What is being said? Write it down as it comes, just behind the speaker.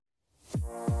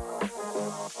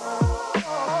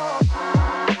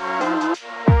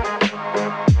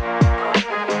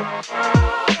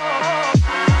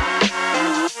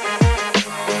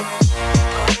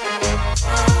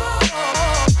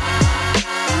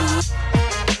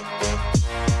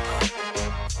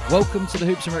Welcome to the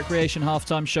Hoops and Recreation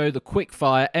Halftime Show, the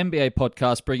quick-fire NBA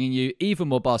podcast bringing you even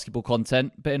more basketball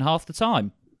content, but in half the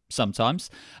time, sometimes.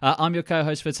 I'm your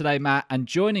co-host for today, Matt, and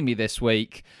joining me this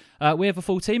week, we have a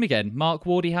full team again. Mark,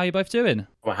 Wardy, how are you both doing?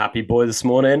 I'm a happy boy this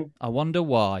morning. I wonder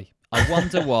why.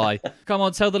 Come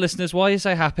on, tell the listeners why you're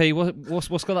so happy. What's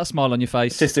got that smile on your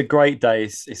face? It's just a great day.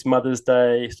 It's Mother's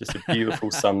Day. It's just a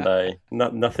beautiful Sunday.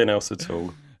 Nothing else at all.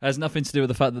 It has nothing to do with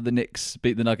the fact that the Knicks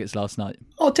beat the Nuggets last night.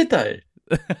 Oh, did they?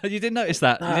 You didn't notice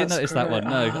that? You didn't notice that one?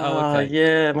 No. Oh, okay.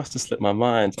 Yeah, it must have slipped my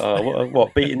mind. Oh,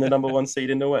 what beating the number one seed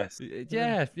in the West?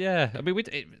 Yeah. I mean,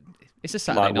 it's a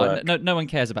Saturday night. No one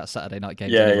cares about Saturday night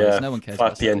games. Yeah, anyways. yeah. No one cares.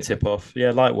 5 p.m. tip off.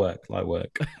 Yeah, light work.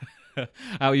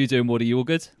 How are you doing, Woody? You all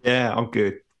good? Yeah, I'm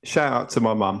good. Shout out to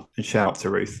my mum and shout out to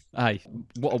Ruth. Hey,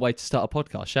 what a way to start a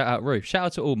podcast. Shout out Ruth. Shout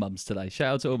out to all mums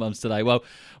today. Well,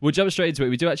 we'll jump straight into it.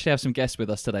 We do actually have some guests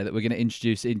with us today that we're going to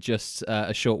introduce in just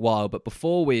a short while. But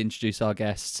before we introduce our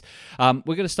guests, we're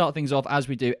going to start things off as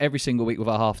we do every single week with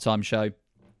our halftime show.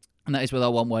 And that is with our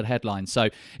one-word headline. So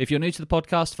if you're new to the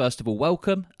podcast, first of all,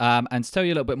 welcome. And to tell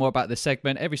you a little bit more about this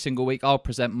segment, every single week I'll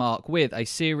present Mark with a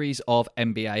series of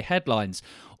NBA headlines.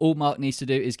 All Mark needs to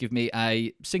do is give me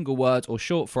a single word or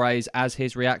short phrase as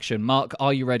his reaction. Mark,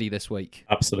 are you ready this week?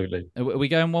 Absolutely. Are we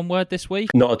going one word this week?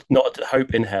 Not a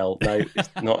hope in hell. No, it's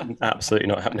not. Absolutely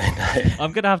not happening. No.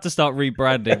 I'm going to have to start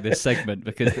rebranding this segment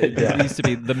because it needs to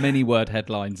be the many-word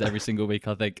headlines every single week,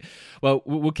 I think. Well,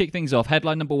 we'll kick things off.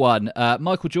 Headline number one,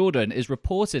 Michael Jordan is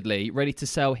reportedly ready to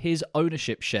sell his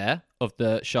ownership share of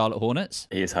the Charlotte Hornets.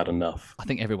 He has had enough. I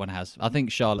think everyone has. I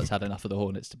think Charlotte's had enough of the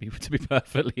Hornets, to be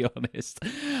perfectly honest.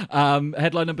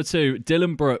 Headline number two,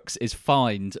 Dylan Brooks is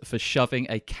fined for shoving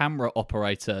a camera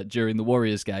operator during the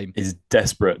Warriors game. He's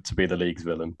desperate to be the league's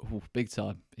villain. Ooh, big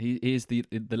time. He is the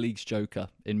league's Joker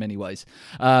in many ways.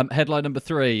 Headline number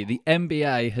three, the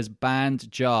NBA has banned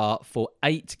Ja for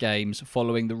 8 games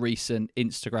following the recent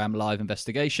Instagram Live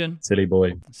investigation. Silly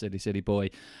boy. Silly boy.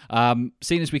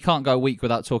 Seeing as we can't go a week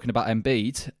without talking about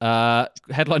Embiid,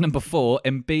 headline number 4,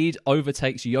 Embiid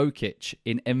overtakes Jokic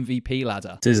in MVP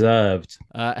ladder. Deserved.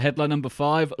 Headline number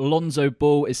 5, Lonzo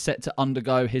Ball is set to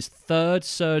undergo his 3rd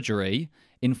surgery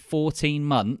in 14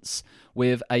 months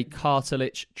with a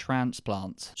cartilage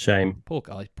transplant. Shame. Poor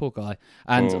guy.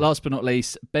 And last but not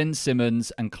least, Ben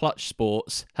Simmons and Clutch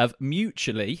Sports have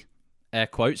mutually, air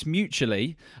quotes,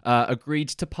 agreed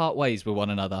to part ways with one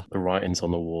another. The writing's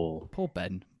on the wall. Poor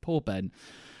Ben.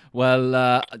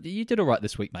 Well, you did all right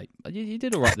this week, mate. You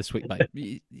did all right this week,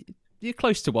 mate. You're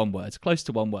close to one word.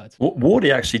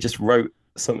 Wardy actually just wrote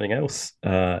something else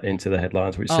into the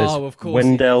headlines, which says, of course,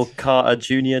 Wendell Carter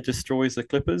Jr. destroys the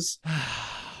Clippers.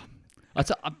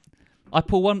 I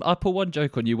pull one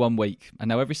joke on you one week, and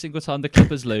now every single time the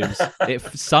Clippers lose, it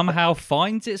somehow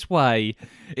finds its way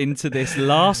into this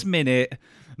last minute,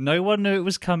 no one knew it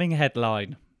was coming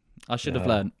headline. I should have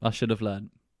learned.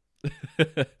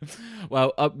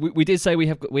 Well, we did say we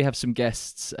have some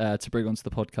guests to bring onto the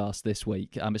podcast this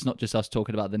week. It's not just us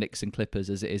talking about the Knicks and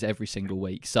Clippers as it is every single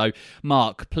week. So,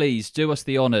 Mark, please do us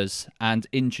the honours and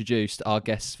introduce our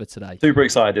guests for today. Super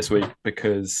excited this week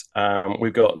because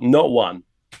we've got not one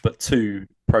but 2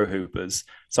 pro hoopers.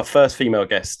 It's our first female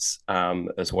guests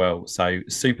as well. So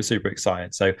super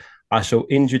excited. So I shall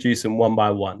introduce them one by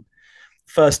one.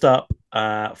 First up,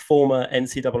 former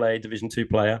NCAA Division II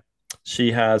player.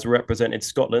 She has represented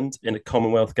Scotland in the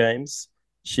Commonwealth Games.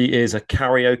 She is a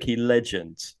karaoke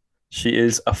legend. She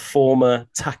is a former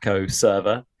taco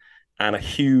server and a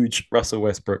huge Russell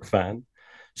Westbrook fan.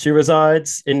 She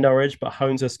resides in Norwich but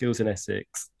hones her skills in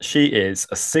Essex. She is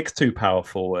a 6'2" power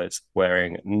forward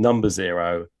wearing number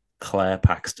 0, Claire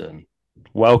Paxton.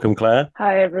 Welcome, Claire.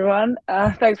 Hi, everyone.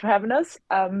 Thanks for having us.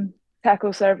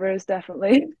 Taco server is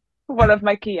definitely one of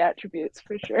my key attributes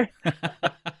for sure.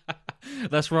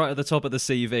 That's right at the top of the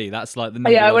CV. That's like the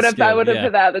number I one would have skill.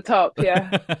 put that at the top.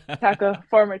 Yeah,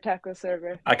 former taco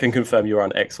server. I can confirm you are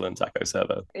an excellent taco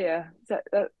server. Yeah,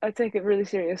 I take it really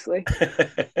seriously.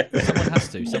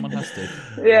 Someone has to.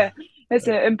 Yeah, it's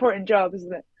an important job,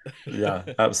 isn't it? Yeah,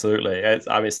 absolutely. It's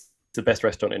the best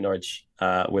restaurant in Norwich,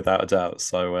 without a doubt.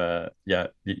 So,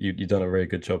 you've done a really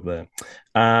good job there.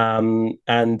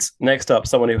 And next up,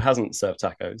 someone who hasn't served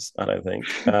tacos, I don't think,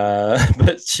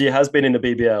 but she has been in the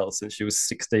BBL since she was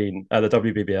 16, the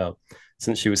WBBL,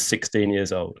 since she was 16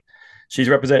 years old. She's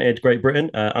represented Great Britain,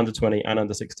 under 20 and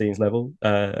under 16s level.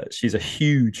 She's a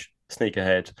huge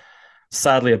sneakerhead,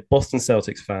 sadly a Boston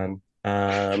Celtics fan,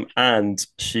 and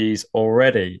she's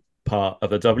already part of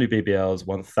the WBBL's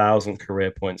 1,000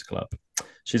 Career Points Club.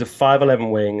 She's a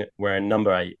 5'11" wing wearing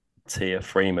number 8, Tia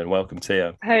Freeman. Welcome,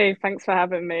 Tia. Hey, thanks for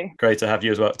having me. Great to have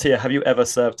you as well. Tia, have you ever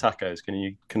served tacos? Can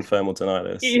you confirm or deny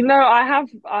this? I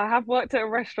have worked at a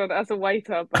restaurant as a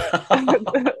waiter, but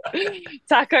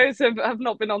tacos have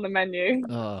not been on the menu.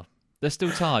 Oh, there's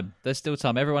still time. There's still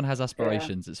time. Everyone has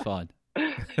aspirations. It's fine.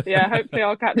 Yeah, hopefully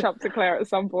I'll catch up to Claire at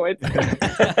some point.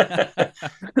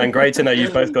 And great to know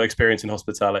you've both got experience in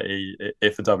hospitality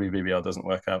if the WBBL doesn't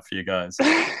work out for you guys.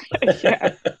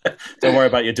 Yeah. Don't worry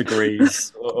about your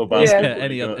degrees or basketball.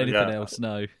 Anything else,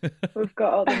 no. We've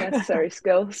got all the necessary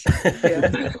skills.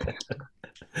 Yeah.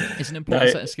 It's an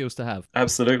important set of skills to have.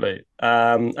 Absolutely.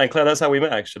 And Claire, that's how we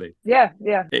met, actually. Yeah.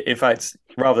 In fact,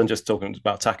 rather than just talking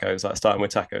about tacos, like starting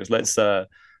with tacos, let's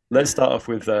start off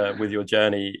with your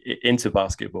journey into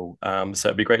basketball. So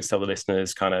it'd be great to tell the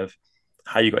listeners kind of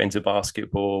how you got into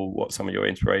basketball, what some of your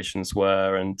inspirations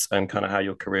were, and kind of how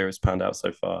your career has panned out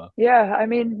so far. Yeah, I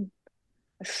mean,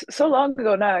 so long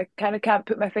ago now, I kind of can't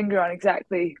put my finger on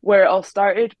exactly where it all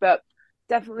started, but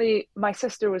definitely my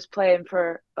sister was playing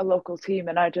for a local team,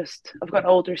 and I've got an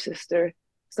older sister,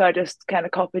 so I just kind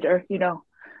of copied her,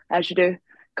 as you do,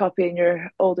 copying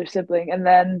your older sibling, and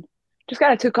then just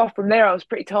kind of took off from there. I was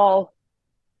pretty tall,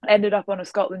 ended up on a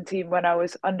Scotland team when I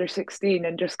was under 16,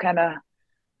 and just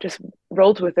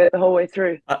rolled with it the whole way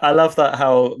through. I love that,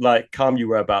 how like calm you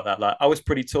were about that. Like, I was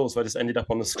pretty tall, so I just ended up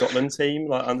on the Scotland team,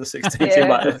 like under 16 team.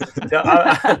 Like,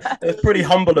 it's pretty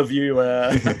humble of you.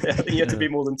 I think you have to be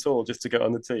more than tall just to get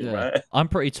on the team, right? I'm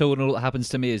pretty tall, and all that happens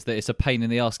to me is that it's a pain in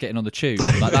the ass getting on the tube.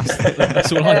 Like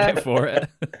that's all I get for it.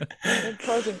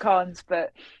 Pros and cons,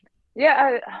 but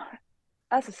yeah,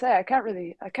 as I say, I can't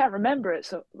remember it.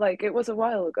 So like, it was a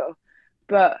while ago.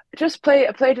 But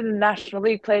I played in the National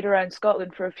League, played around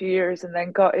Scotland for a few years, and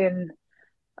then got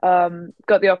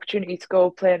the opportunity to go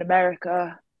play in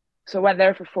America. So I went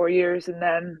there for 4 years, and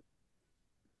then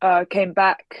came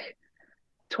back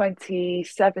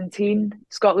 2017.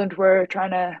 Scotland were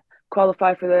trying to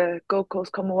qualify for the Gold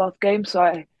Coast Commonwealth Games, so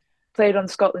I played on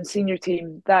the Scotland senior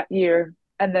team that year.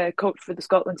 And the coach for the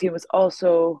Scotland team was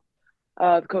also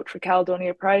the coach for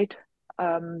Caledonia Pride,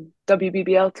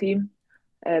 WBBL team.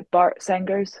 Bart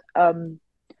Sengers, and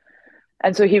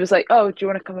so he was like, "Oh, do you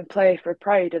want to come and play for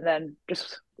Pride?" And then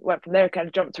just went from there, kind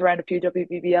of jumped around a few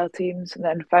WBBL teams, and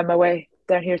then found my way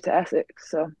down here to Essex.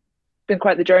 So it's been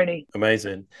quite the journey.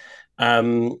 Amazing.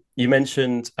 You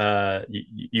mentioned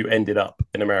you ended up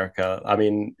in America. I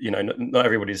mean, not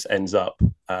everybody just ends up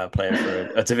playing for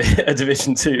a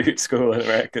Division II school in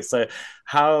America. So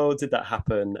how did that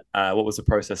happen? What was the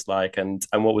process like, and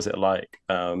what was it like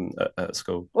at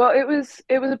school? Well, it was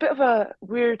a bit of a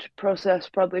weird process,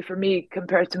 probably for me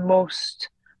compared to most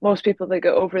people that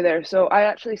go over there. So I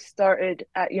actually started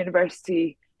at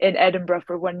university in Edinburgh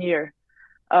for 1 year.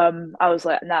 I was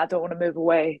like, nah, I don't want to move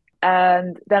away.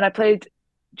 And then I played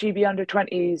GB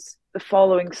under-20s the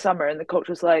following summer, and the coach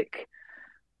was like,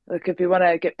 look, if you want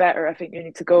to get better, I think you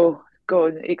need to go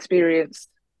and experience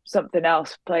something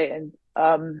else playing.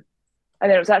 And then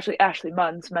it was actually Ashley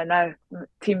Munns, my now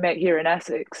teammate here in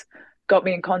Essex, got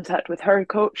me in contact with her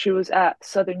coach. She was at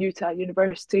Southern Utah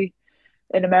University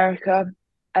in America.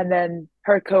 And then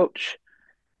her coach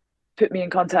put me in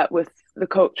contact with the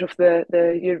coach of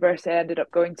the university I ended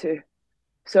up going to.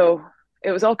 So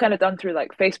it was all kind of done through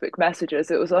like Facebook messages.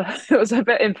 It was a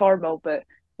bit informal, but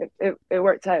it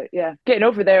worked out. Yeah, getting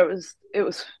over there it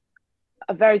was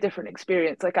a very different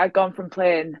experience. Like, I'd gone from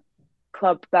playing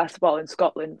club basketball in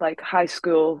Scotland, like high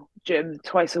school gym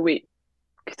twice a week,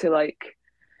 to like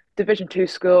Division II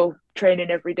school, training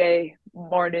every day,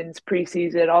 mornings,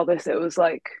 preseason, all this. It was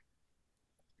like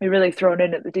we really thrown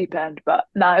in at the deep end. But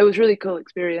it was really cool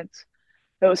experience.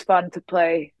 It was fun to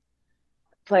play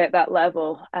at that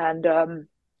level, and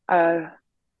a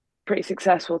pretty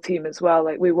successful team as well.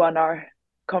 Like, we won our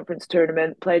conference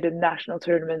tournament, played in national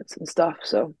tournaments and stuff.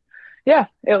 So yeah,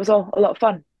 it was all a lot of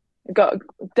fun. It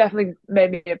definitely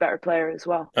made me a better player as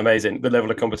well. Amazing. The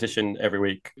level of competition every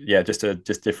week, just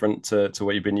different to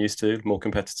what you've been used to, more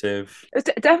competitive. It's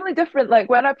definitely different. Like,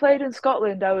 when I played in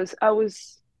Scotland, I was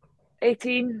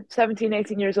 18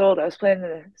 years old. I was playing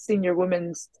the senior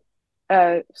women's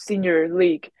senior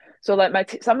league. So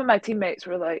like some of my teammates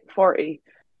were like 40,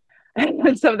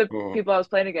 and some of the people I was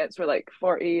playing against were like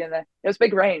 40, and it was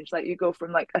big range. Like, you go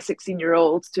from like a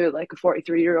 16-year-old to like a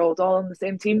 43-year-old all on the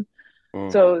same team.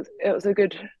 So it was a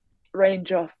good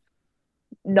range of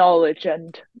knowledge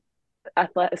and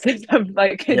athleticism,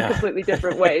 like in completely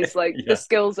different ways. Like the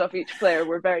skills of each player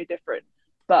were very different,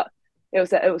 but it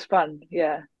was fun.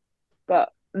 Yeah,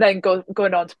 but then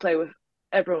going on to play with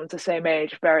everyone's the same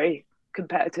age, very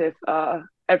competitive.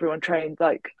 Everyone trained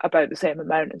like about the same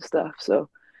amount and stuff. So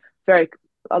very,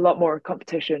 a lot more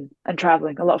competition and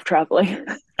traveling, a lot of traveling.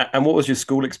 And what was your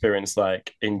school experience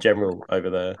like in general over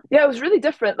there? Yeah, it was really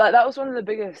different. Like that was one of the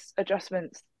biggest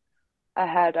adjustments I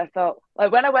had. I felt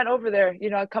like when I went over there,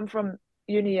 I come from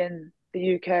uni in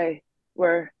the UK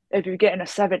where if you're getting a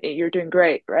 70, you're doing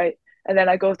great, right? And then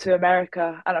I go to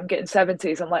America and I'm getting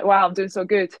 70s. I'm like, wow, I'm doing so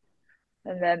good.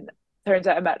 And then turns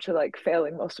out I'm actually like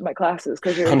failing most of my classes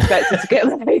because you're expected to get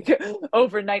like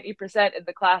over 90% in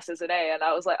the class as an A. And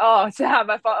I was like, oh, damn,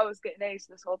 I thought I was getting A's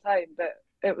this whole time, but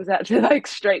it was actually like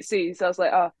straight C's. So I was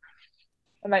like, oh,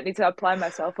 I might need to apply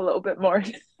myself a little bit more.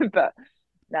 But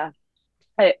nah,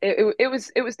 it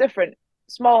was different.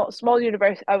 Small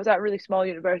university. I was at a really small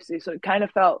university, so it kind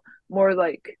of felt more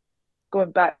like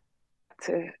going back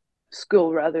to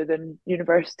school rather than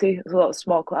university. There's a lot of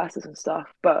small classes and stuff,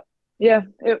 but yeah,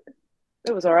 it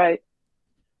was all right.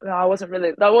 No, I wasn't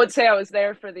really. I wouldn't say I was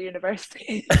there for the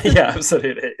university. Yeah,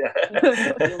 absolutely.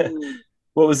 Yeah.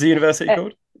 What was the university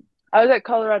called? I was at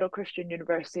Colorado Christian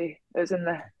University. It was in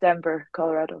the Denver,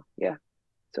 Colorado. Yeah,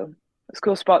 so it's a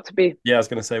cool spot to be. Yeah, I was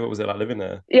going to say, what was it like living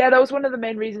there? Yeah, that was one of the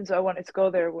main reasons I wanted to go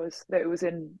there was that it was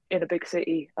in a big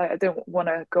city. I didn't want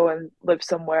to go and live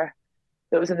somewhere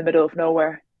that was in the middle of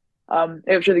nowhere.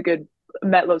 It was really good.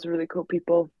 Met loads of really cool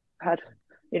people. Had,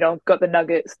 got the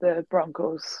Nuggets, the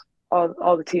Broncos,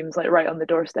 all the teams like right on the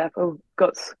doorstep. Oh,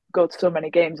 got to go to so many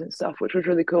games and stuff, which was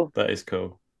really cool. That is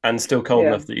cool. And still cold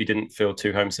enough that you didn't feel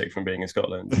too homesick from being in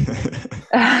Scotland.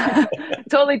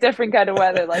 Totally different kind of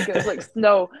weather. Like it was like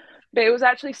snow, but it was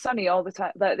actually sunny all the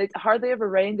time. Like it hardly ever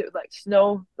rained. It would like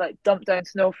snow, like dump down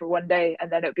snow for one day,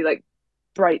 and then it would be like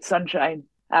bright sunshine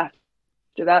after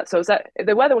that. So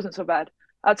the weather wasn't so bad.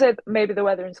 I'd say maybe the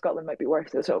weather in Scotland might be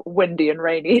worse. It's so windy and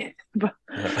rainy. But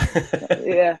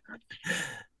yeah.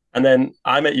 And then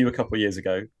I met you a couple of years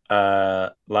ago.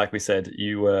 Like we said,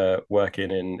 you were working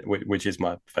in, which is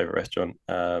my favorite restaurant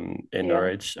in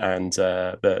Norwich, and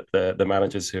the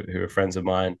managers who are friends of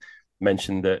mine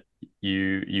mentioned that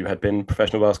you had been a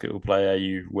professional basketball player.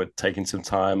 You were taking some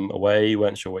time away. You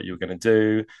weren't sure what you were going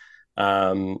to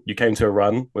do. You came to a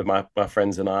run with my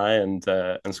friends and I, and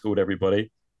schooled everybody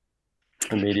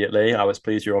immediately. I was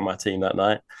pleased you were on my team that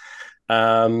night.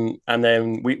 And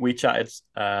then we chatted,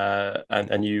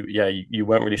 and you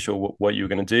weren't really sure what you were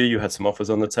going to do. You had some offers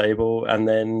on the table, and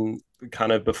then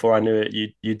kind of before I knew it,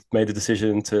 you made a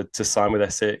decision to sign with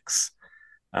Essex.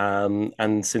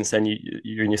 And since then,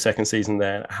 you're in your second season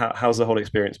there. How's the whole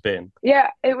experience been? Yeah,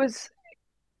 it was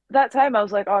that time. I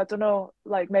was like, oh, I don't know,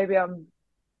 like maybe I'm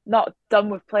not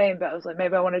done with playing, but I was like,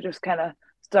 maybe I want to just kind of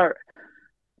start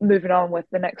moving on with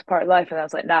the next part of life. And I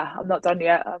was like, nah, I'm not done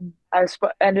yet. I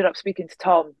ended up speaking to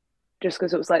Tom just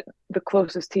because it was like the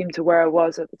closest team to where I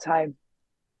was at the time,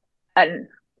 and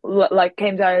like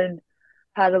came down,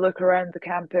 had a look around the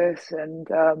campus, and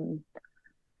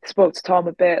spoke to Tom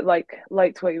a bit, liked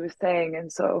what he was saying,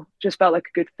 and so just felt like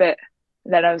a good fit.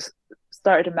 And then I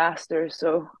started a master's,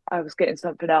 so I was getting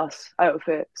something else out of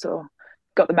it, so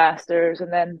got the master's,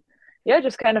 and then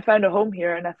just kind of found a home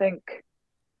here. And I think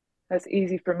it's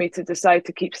easy for me to decide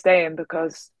to keep staying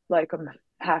because like I'm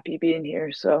happy being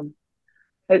here. So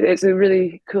it's a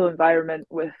really cool environment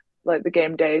with like the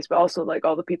game days, but also like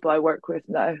all the people I work with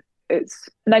now. It's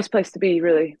a nice place to be,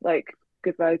 really, like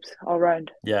good vibes all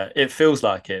around. Yeah, it feels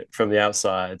like it from the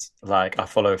outside. Like I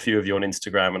follow a few of you on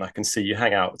Instagram and I can see you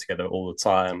hang out together all the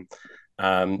time.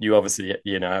 You obviously,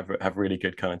 have really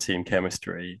good kind of team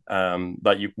chemistry.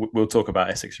 We'll talk about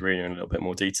Essex Arena in a little bit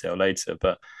more detail later,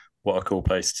 but what a cool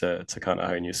place to kind of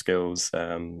hone your skills.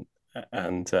 I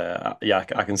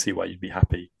can see why you'd be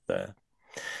happy there.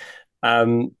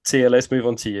 Tia, let's move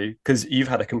on to you because you've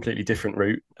had a completely different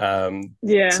route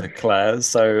to Claire.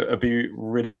 So it'd be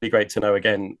really great to know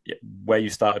again where you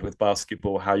started with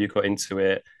basketball, how you got into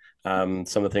it, some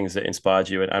of the things that inspired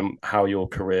you, and how your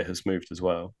career has moved as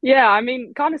well. Yeah, I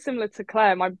mean, kind of similar to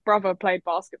Claire, my brother played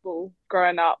basketball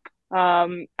growing up,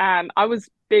 and I was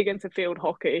big into field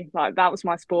hockey. Like that was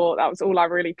my sport. That was all I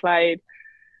really played.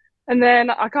 And then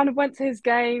I kind of went to his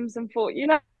games and thought,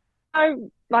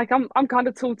 like I'm kind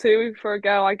of tall too for a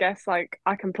girl, I guess. Like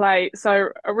I can play.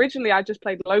 So originally I just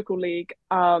played local league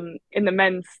in the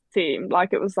men's team.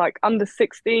 Like it was like under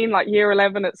 16, like year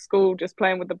 11 at school, just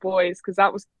playing with the boys because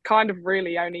that was kind of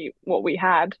really only what we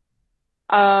had.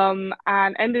 And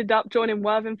ended up joining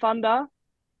Worthing Thunder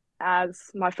as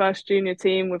my first junior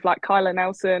team with like Kyla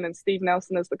Nelson and Steve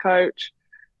Nelson as the coach.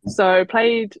 So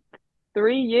played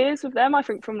 3 years with them, I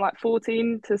think from like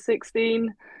 14 to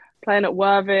 16, playing at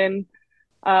Worthing.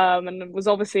 And was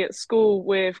obviously at school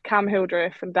with Cam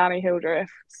Hildreth and Danny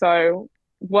Hildreth. So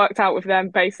worked out with them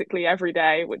basically every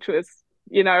day, which was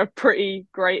a pretty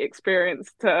great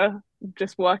experience to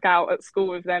just work out at school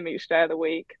with them each day of the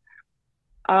week.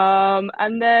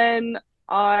 And then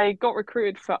I got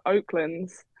recruited for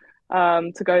Oakland's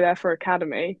to go there for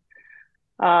academy.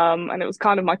 And it was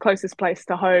kind of my closest place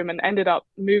to home, and ended up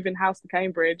moving house to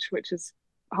Cambridge, which is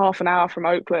half an hour from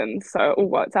Oakland. So it all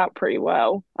worked out pretty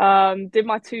well. Did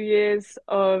my 2 years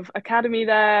of academy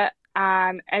there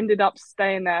and ended up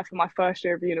staying there for my first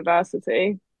year of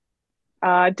university.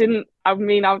 They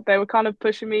were kind of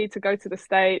pushing me to go to the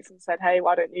States and said, hey,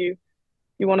 why don't you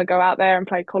want to go out there and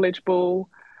play college ball?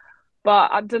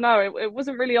 But I don't know, it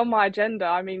wasn't really on my agenda.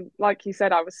 I mean, like you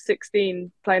said, I was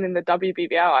 16 playing in the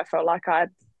WBBL. I felt like I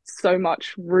had so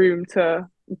much room to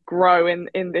grow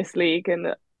in this league,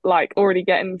 and like already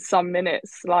getting some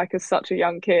minutes, like as such a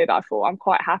young kid, I thought I'm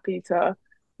quite happy to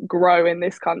grow in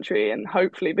this country and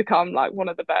hopefully become like one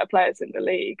of the better players in the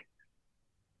league.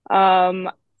 And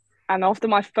after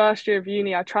my first year of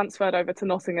uni, I transferred over to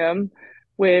Nottingham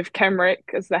with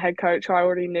Kenrick as the head coach, who I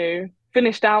already knew.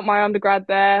 Finished out my undergrad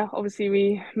there. Obviously,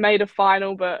 we made a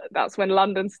final, but that's when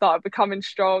London started becoming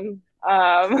strong.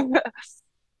 And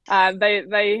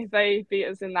they beat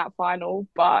us in that final,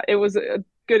 but it was a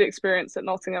good experience at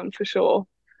Nottingham for sure.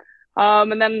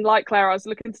 And then, like Claire, I was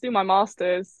looking to do my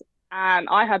master's, and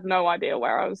I had no idea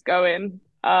where I was going.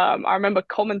 I remember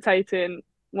commentating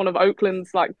one of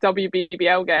Oakland's like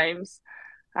WBBL games,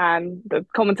 and the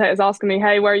commentator's asking me,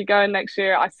 hey, where are you going next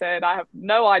year? I said, I have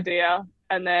no idea.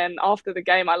 And then after the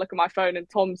game, I look at my phone and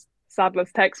Tom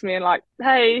Sadler's text me and like,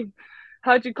 hey,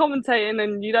 heard you commentating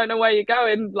and you don't know where you're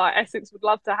going. Like, Essex would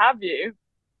love to have you.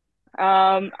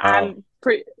 And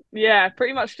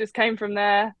pretty much just came from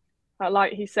there.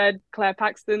 Like he said, Claire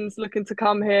Paxton's looking to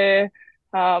come here.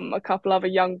 A couple other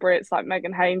young Brits like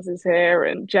Megan Haynes is here,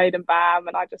 and Jaden Bam.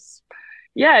 And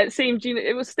it seemed,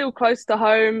 it was still close to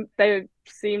home. They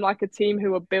seemed like a team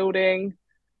who were building.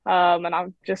 And I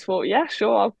just thought, yeah,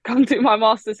 sure, I'll come do my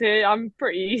master's here. I'm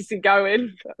pretty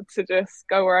easygoing to just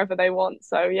go wherever they want.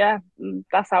 So yeah,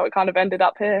 that's how it kind of ended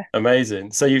up here.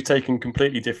 Amazing. So you've taken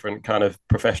completely different kind of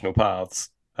professional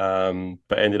paths,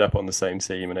 but ended up on the same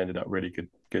team and ended up really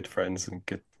good friends and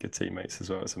good teammates as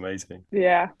well. It's amazing.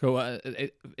 Yeah. Cool.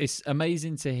 It's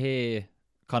amazing to hear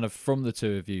kind of from the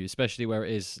two of you, especially where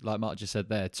it is, like Mark just said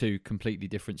there, two completely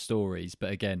different stories.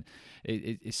 But again,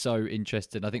 it's so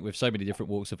interesting. I think with so many different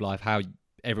walks of life, how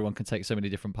everyone can take so many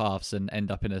different paths and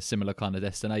end up in a similar kind of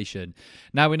destination.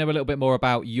 Now we know a little bit more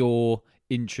about your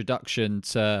introduction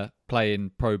to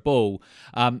playing pro ball.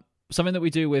 Something that we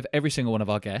do with every single one of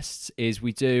our guests is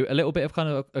we do a little bit of kind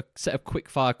of a set of quick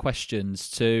fire questions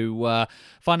to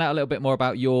find out a little bit more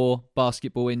about your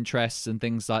basketball interests and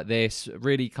things like this,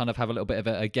 really kind of have a little bit of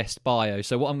a guest bio.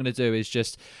 So what I'm going to do is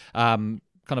just kind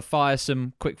of fire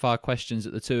some quick fire questions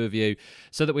at the two of you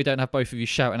so that we don't have both of you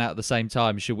shouting out at the same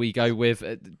time. Should we go with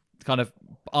kind of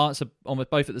answer almost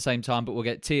both at the same time, but we'll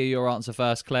get Tia your answer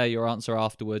first, Claire your answer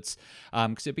afterwards,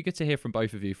 because it'd be good to hear from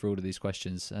both of you for all of these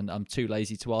questions, and I'm too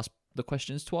lazy to ask the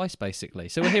questions twice basically,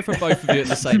 so we'll hear from both of you at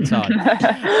the same time.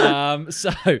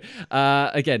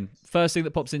 Again, first thing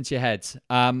that pops into your head,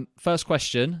 first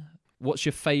question, what's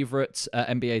your favourite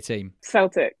NBA team?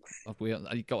 Celtics.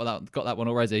 You got that one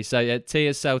already. So yeah,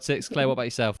 Tia's Celtics. Claire, what about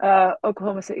yourself?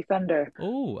 Oklahoma City Thunder.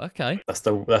 Oh, okay. That's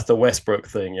the Westbrook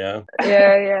thing, yeah.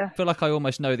 Yeah. I feel like I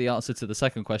almost know the answer to the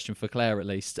second question for Claire at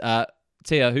least.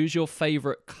 Tia, who's your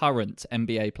favourite current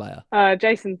NBA player?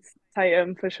 Jason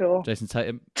Tatum for sure. Jason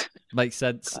Tatum. Makes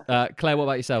sense. Claire, what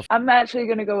about yourself? I'm actually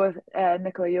going to go with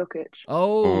Nikola Jokic.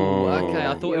 Oh, okay.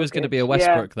 I thought it was going to be a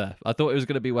Westbrook there. I thought it was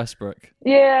going to be Westbrook.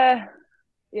 Yeah.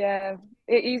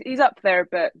 He's up there,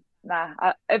 but nah.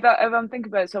 If I'm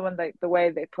thinking about someone like the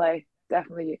way they play,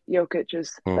 definitely Jokic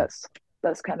is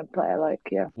that's kind of play I like.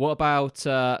 Yeah. What about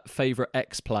favorite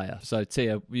ex-player? So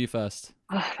Tia, you first.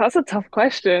 That's a tough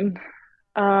question.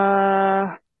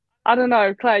 I don't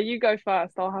know. Claire, you go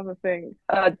first. I'll have a think.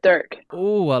 Dirk.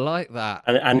 Oh, I like that.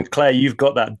 And Claire, you've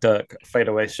got that Dirk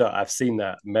fadeaway shot. I've seen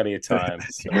that many a time.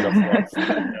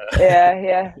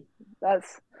 Yeah.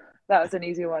 That was an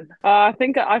easy one. I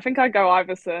think I go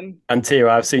Iverson. And Tia,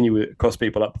 I've seen you cross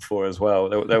people up before as well.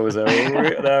 There was a big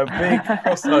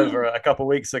crossover a couple of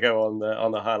weeks ago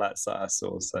on the highlights that I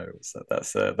saw. So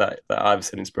that's that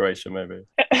Iverson inspiration, maybe.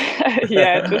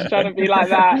 Yeah, just trying to be like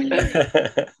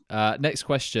that. Next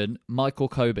question: Michael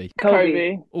Kobe.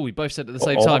 Kobe. Oh, we both said at the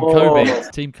same time. Kobe.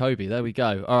 Team Kobe. There we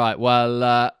go. All right.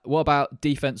 Well, what about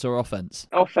defense or offense?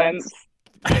 Offense.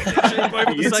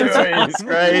 It's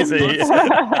crazy.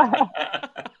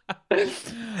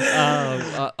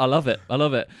 I love it. I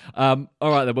love it. All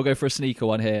right, then we'll go for a sneaker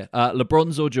one here.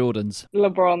 LeBrons or Jordans?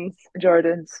 LeBron's.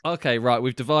 Jordans. Okay, right.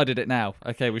 We've divided it now.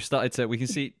 Okay, we've started to. We can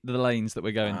see the lanes that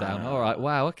we're going down. All right.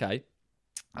 Wow. Okay.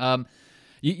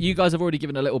 You guys have already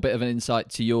given a little bit of an insight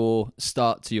to your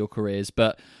start to your careers,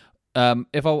 but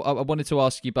if I wanted to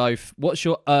ask you both, what's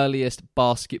your earliest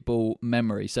basketball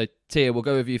memory? So Tia, we'll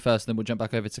go with you first, then we'll jump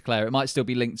back over to Claire. It might still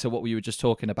be linked to what we were just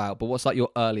talking about, but what's like your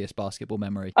earliest basketball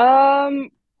memory?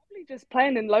 Probably just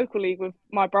playing in local league with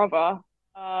my brother.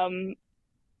 Getting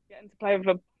to play with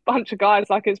a bunch of guys,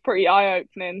 like it's pretty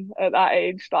eye-opening at that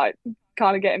age, like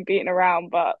kind of getting beaten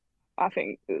around, but I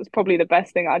think it was probably the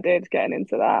best thing I did getting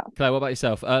into that. Claire, what about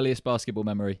yourself? Earliest basketball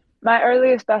memory? My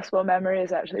earliest basketball memory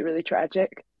is actually really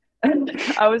tragic.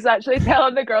 I was actually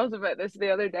telling the girls about this the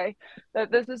other day.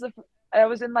 That I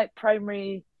was in like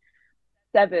primary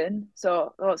 7,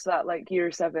 so what's that, like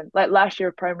year 7, like last year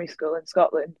of primary school in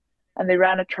Scotland, and they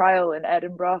ran a trial in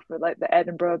Edinburgh for like the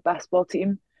Edinburgh basketball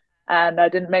team, and I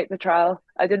didn't make the trial.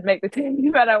 I didn't make the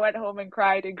team, and I went home and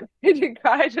cried and cried and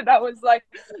cried, and I was like,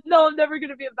 no, I'm never going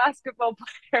to be a basketball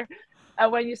player.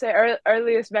 And when you say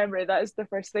earliest memory, that is the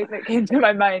first thing that came to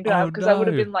my mind, because I would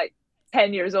have been like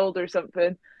 10 years old or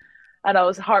something. And I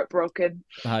was heartbroken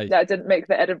that I didn't make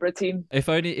the Edinburgh team. If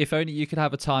only you could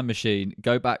have a time machine,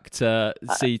 go back to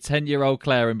see 10-year-old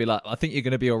Claire and be like, I think you're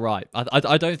going to be all right.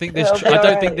 I don't think this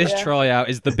tryout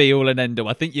is the be all and end all.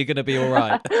 I think you're going to be all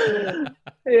right.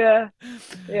 yeah,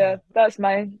 that's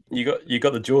mine. You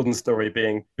got the Jordan story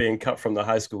being cut from the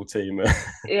high school team.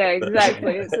 Yeah,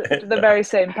 exactly. It's the very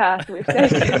same path we've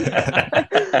taken.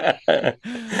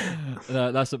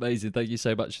 No, that's amazing. Thank you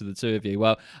so much to the two of you.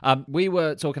 Well, we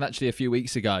were talking actually a few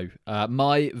weeks ago.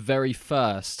 My very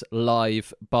first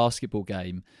live basketball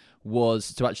game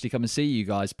was to actually come and see you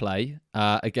guys play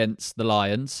against the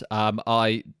Lions.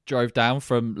 I drove down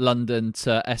from London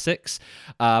to Essex.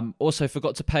 Also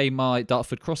forgot to pay my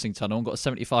Dartford crossing tunnel and got a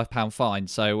 £75 fine.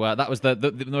 So that was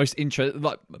the most interesting,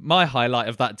 like my highlight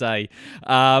of that day.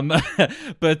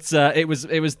 But it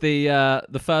was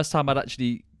the first time I'd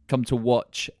actually come to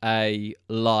watch a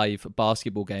live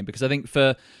basketball game, because I think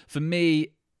for me,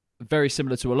 very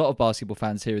similar to a lot of basketball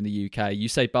fans here in the UK, you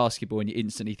say basketball and you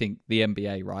instantly think the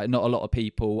NBA, right? Not a lot of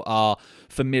people are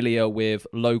familiar with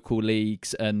local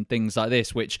leagues and things like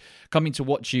this, which coming to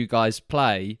watch you guys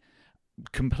play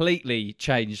completely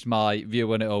changed my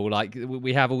view on it all. Like,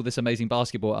 we have all this amazing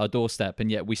basketball at our doorstep,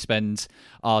 and yet we spend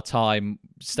our time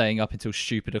staying up until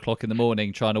stupid o'clock in the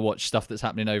morning trying to watch stuff that's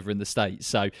happening over in the States.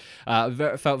 So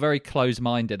felt very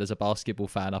close-minded as a basketball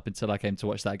fan up until I came to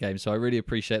watch that game. So I really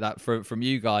appreciate that from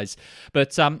you guys.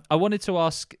 But I wanted to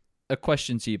ask a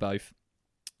question to you both.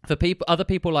 For other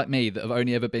people like me that have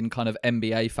only ever been kind of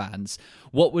NBA fans,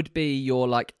 what would be your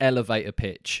like elevator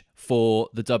pitch for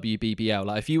the WBBL?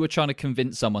 Like, if you were trying to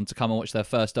convince someone to come and watch their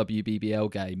first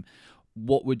WBBL game,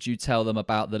 what would you tell them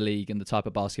about the league and the type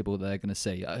of basketball they're going to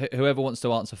see? Whoever wants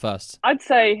to answer first. I'd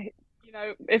say,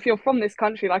 if you're from this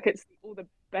country, like, it's all the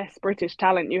best British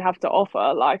talent you have to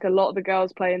offer. Like, a lot of the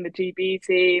girls play in the GB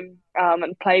team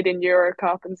and played in Euro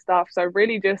Cup and stuff. So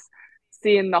really just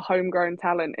seeing the homegrown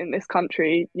talent in this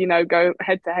country, go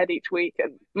head to head each week.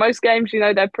 And most games,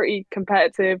 they're pretty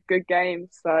competitive, good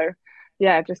games. So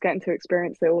yeah, just getting to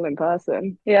experience it all in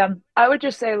person. Yeah, I would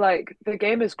just say, like, the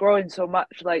game is growing so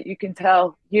much. Like, you can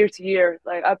tell year to year.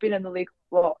 Like, I've been in the league,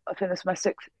 I think it's my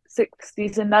sixth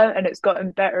season now, and it's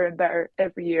gotten better and better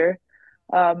every year.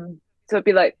 So it'd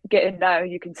be like getting now,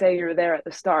 you can say you were there at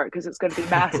the start because it's going to be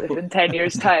massive in 10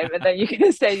 years time, and then you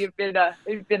can say you've been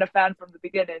a fan from the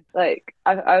beginning. Like,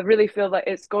 I really feel like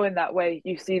it's going that way.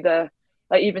 You see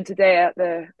even today at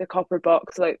the Copper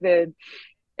Box, like the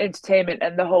entertainment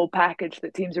and the whole package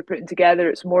that teams are putting together.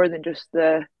 It's more than just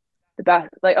the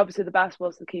like, obviously the basketball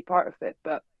is the key part of it,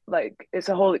 but like, it's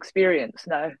a whole experience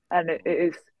now, and it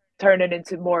is turning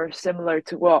into more similar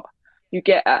to what you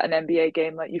get at an NBA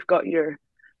game. Like, you've got your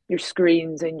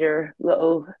screens and your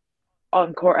little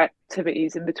on-court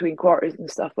activities in between quarters and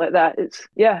stuff like that. It's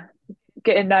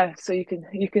get in now, so you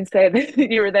can say that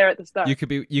you were there at the start. You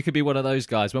could be one of those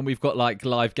guys when we've got like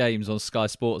live games on Sky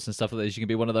Sports and stuff like this. You can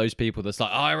be one of those people that's like,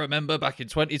 I remember back in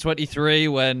 2023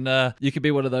 when you could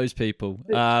be one of those people.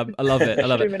 I love it.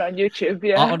 Streaming on YouTube.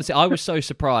 Yeah. Honestly, I was so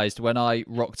surprised when I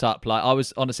rocked up. Like, I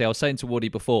was saying to Woody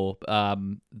before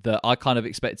that I kind of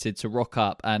expected to rock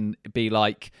up and be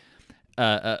like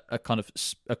a kind of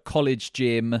a college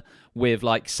gym with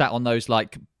like sat on those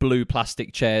like blue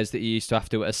plastic chairs that you used to have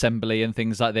to at assembly and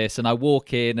things like this, and I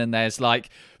walk in and there's like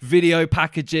video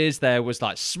packages. There was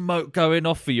like smoke going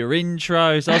off for your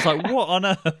intros. I was like, what on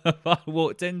earth have I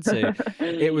walked into?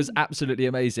 It was absolutely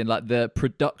amazing. Like the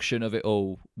production of it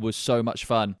all was so much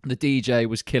fun. The DJ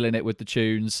was killing it with the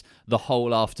tunes the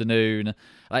whole afternoon.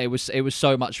 Like, it was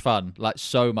so much fun. Like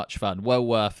so much fun. Well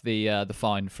worth the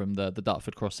fine from the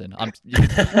Dartford crossing. You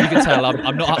can tell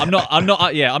I'm not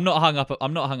hung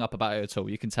up about it at all.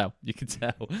 You can tell.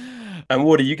 And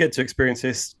Woody, you get to experience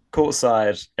this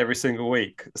courtside every single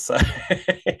week. So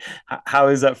how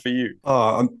is that for you?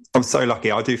 Oh, I'm so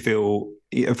lucky. I do feel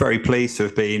very pleased to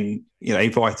have been,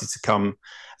 invited to come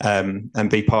and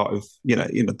be part of,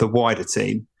 the wider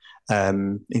team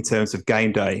in terms of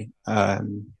game day.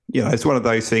 It's one of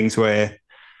those things where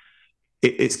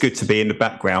it's good to be in the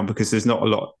background because there's not a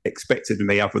lot expected of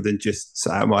me other than just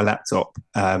sat at my laptop.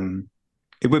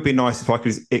 It would be nice if I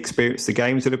could experience the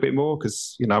games a little bit more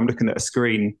because, I'm looking at a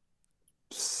screen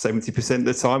 70% of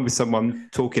the time with someone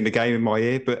talking the game in my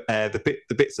ear. But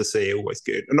the bits I see are always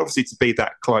good. And obviously to be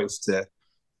that close to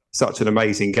such an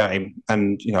amazing game.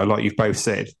 And, like you've both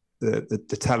said,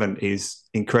 the talent is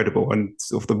incredible. And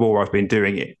sort of the more I've been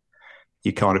doing it,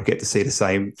 you kind of get to see the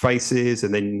same faces.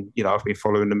 And then, I've been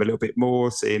following them a little bit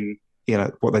more, seeing,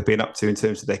 what they've been up to in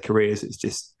terms of their careers. It's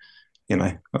just,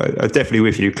 I'm definitely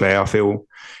with you, Claire. I feel,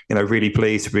 really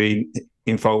pleased to be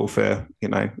involved for,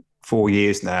 4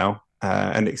 years now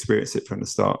and experience it from the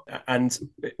start. And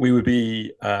we would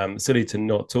be silly to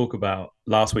not talk about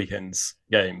last weekend's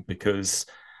game because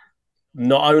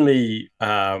not only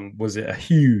was it a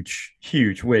huge,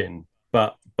 huge win,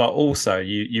 but also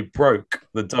you broke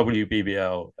the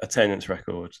WBBL attendance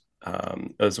record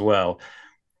as well.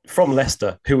 From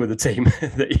Leicester, who were the team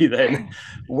that you then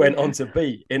went on to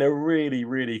beat in a really,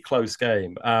 really close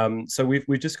game. So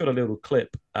we've just got a little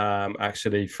clip,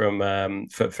 actually, from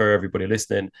for everybody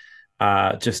listening,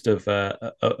 just of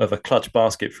a clutch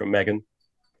basket from Megan.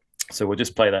 So we'll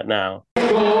just play that now.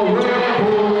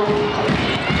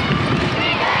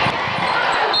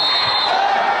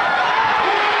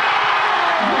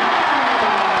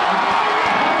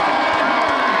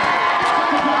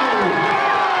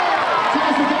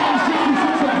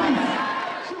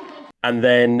 And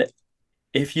then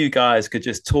if you guys could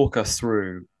just talk us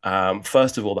through,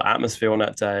 first of all, the atmosphere on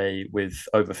that day with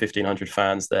over 1,500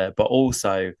 fans there, but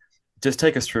also just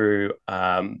take us through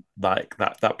like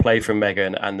that play from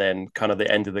Megan and then kind of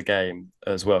the end of the game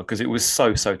as well, because it was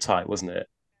so tight, wasn't it?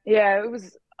 Yeah, it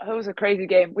was a crazy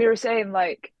game. We were saying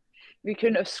like we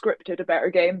couldn't have scripted a better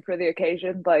game for the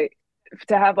occasion. Like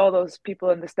to have all those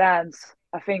people in the stands,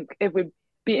 I think if we'd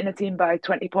beaten a team by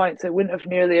 20 points, it wouldn't have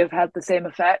nearly have had the same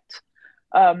effect.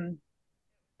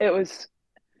 It was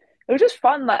just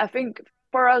fun. Like I think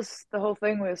for us, the whole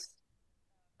thing was,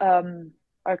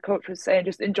 our coach was saying,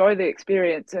 just enjoy the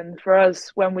experience. And for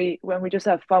us, when we just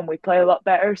have fun, we play a lot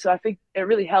better. So I think it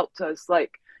really helped us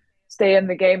like stay in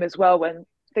the game as well. When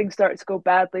things started to go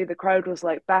badly, the crowd was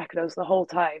like backing us the whole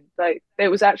time. Like it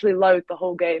was actually loud the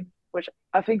whole game, which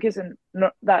I think isn't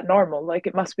that normal. Like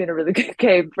it must have been a really good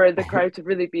game for the crowd to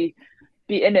really be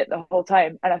in it the whole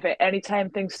time. And I think anytime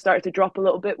things started to drop a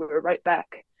little bit, we were right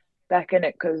back in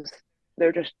it because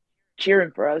they're just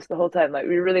cheering for us the whole time. Like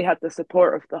we really had the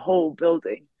support of the whole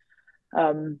building.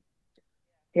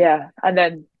 Yeah. And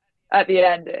then at the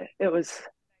end, it was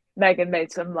Megan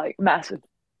made some like massive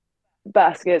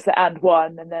baskets and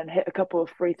one, and then hit a couple of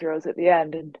free throws at the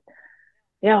end. And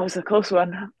yeah, it was a close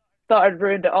one. Thought I'd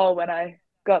ruined it all when I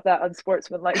got that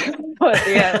unsportsmanlike at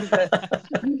the end. But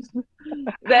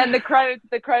then the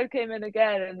crowd came in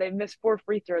again and they missed 4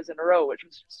 free throws in a row, which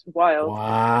was just wild.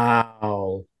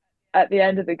 Wow. At the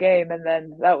end of the game, and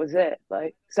then that was it.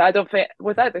 Like, so I don't think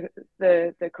without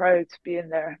the crowd being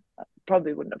there,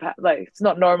 probably wouldn't have had, like, it's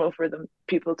not normal for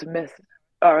people to miss,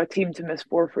 or a team to miss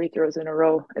 4 free throws in a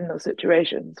row in those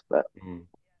situations. But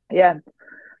yeah,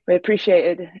 we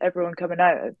appreciated everyone coming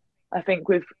out. I think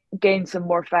we've gained some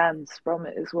more fans from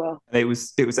it as well. It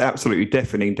was absolutely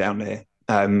deafening down there.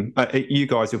 You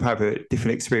guys will have a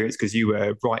different experience because you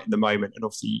were right in the moment, and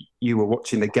obviously you were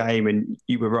watching the game and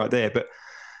you were right there. But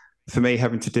for me,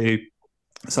 having to do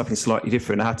something slightly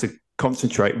different, I had to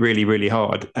concentrate really, really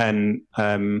hard. And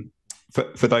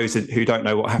for those who don't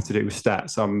know what I have to do with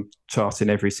stats, I'm charting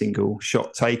every single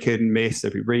shot taken, missed,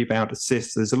 every rebound,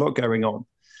 assist. There's a lot going on.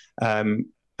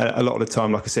 A lot of the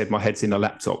time, like I said, my head's in a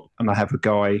laptop, and I have a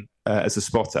guy as a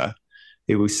spotter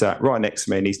who was sat right next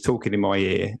to me, and he's talking in my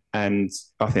ear. And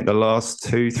I think the last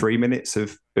 2-3 minutes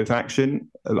of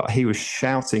action, like, he was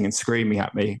shouting and screaming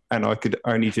at me, and I could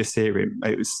only just hear him.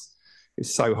 It was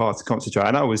so hard to concentrate.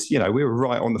 And I was, we were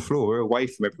right on the floor. We were away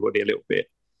from everybody a little bit.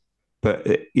 But,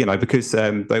 because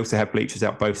they also have bleachers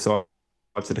out both sides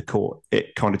to the court,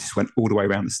 it kind of just went all the way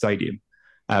around the stadium.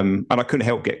 And I couldn't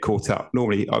help get caught up.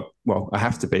 Normally, I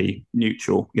have to be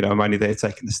neutral. I'm only there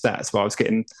taking the stats, but I was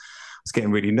getting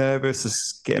really nervous,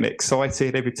 just getting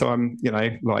excited every time,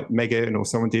 like Megan or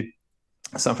someone did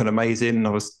something amazing. I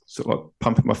was sort of like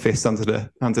pumping my fist under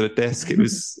the desk. It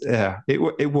was,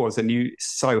 it was, and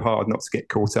it's so hard not to get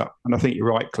caught up. And I think you're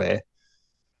right, Claire.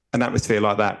 An atmosphere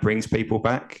like that brings people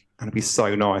back, and it'd be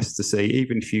so nice to see,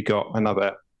 even if you got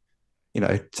another,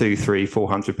 200, 300,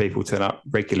 400 people turn up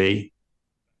regularly.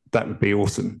 That would be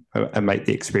awesome and make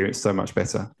the experience so much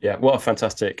better. Yeah, what a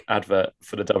fantastic advert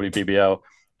for the WBBL.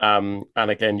 And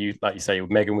again, like you say,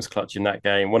 Megan was clutching that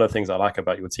game. One of the things I like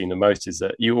about your team the most is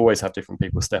that you always have different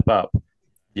people step up.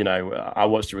 I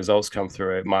watched the results come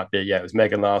through. It might be, it was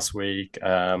Megan last week.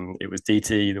 It was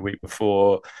DT the week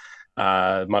before.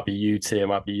 It might be you, Tia. It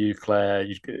might be you, Claire.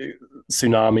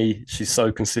 Tsunami. She's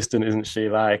so consistent, isn't she?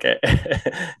 Like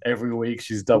every week,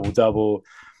 she's double.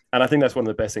 And I think that's one of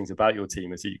the best things about your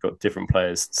team is that you've got different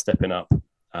players stepping up,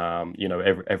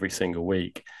 every single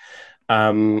week.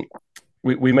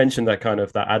 We mentioned that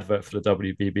advert for the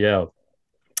WBBL.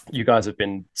 You guys have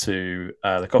been to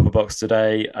the Copper Box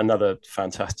today, another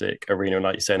fantastic arena, and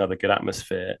like you say, another good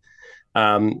atmosphere.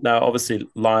 Now, obviously,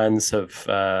 Lions have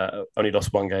only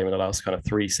lost one game in the last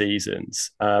 3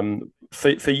 seasons.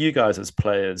 For you guys as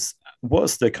players,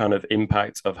 what's the kind of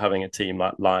impact of having a team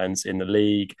like Lions in the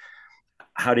league?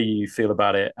 How do you feel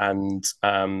about it? And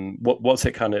what's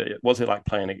it like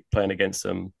playing against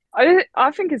them?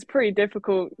 I think it's pretty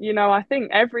difficult. I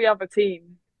think every other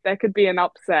team, there could be an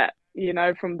upset,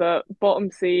 from the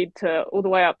bottom seed to all the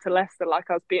way up to Leicester,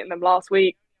 like I was beating them last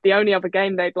week. The only other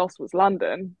game they'd lost was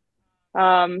London.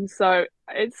 So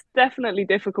it's definitely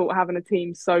difficult having a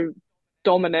team so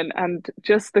dominant, and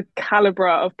just the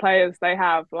calibre of players they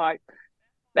have. Like,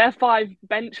 their 5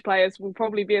 bench players will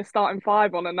probably be a starting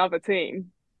 5 on another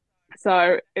team.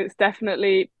 So it's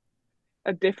definitely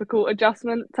a difficult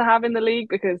adjustment to have in the league,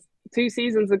 because 2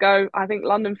 seasons ago, I think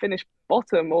London finished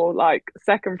bottom or like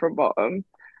second from bottom.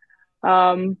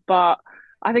 But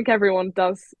I think everyone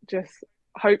does just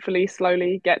hopefully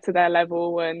slowly get to their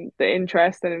level, and the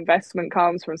interest and investment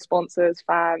comes from sponsors,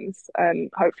 fans,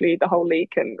 and hopefully the whole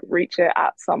league can reach it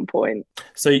at some point.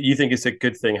 So you think it's a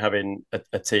good thing having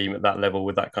a team at that level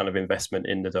with that kind of investment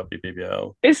in the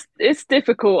WBBL? It's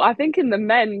difficult. I think in the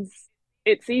men's,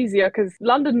 it's easier because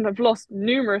London have lost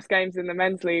numerous games in the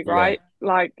men's league, right? Yeah.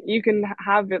 Like, you can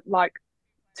have it like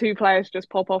 2 players just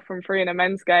pop off from 3 in a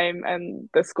men's game and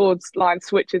the scored line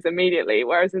switches immediately.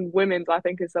 Whereas in women's, I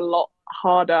think it's a lot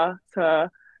harder to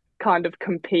kind of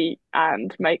compete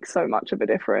and make so much of a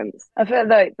difference. I feel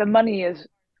like the money is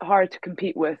hard to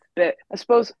compete with, but I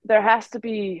suppose there has to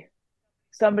be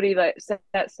somebody that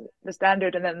sets the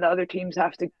standard, and then the other teams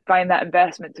have to find that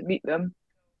investment to meet them.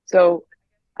 So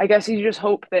I guess you just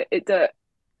hope that the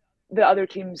other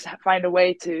teams find a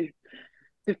way to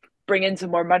bring in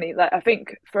some more money. Like, I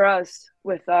think for us,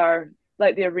 with our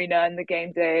the arena and the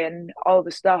game day and all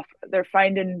the stuff, they're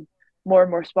finding more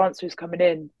and more sponsors coming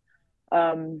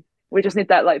in. We just need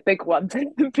that big one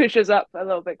to push us up a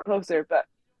little bit closer. But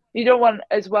you don't want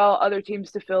as well other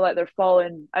teams to feel like they're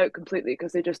falling out completely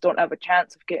because they just don't have a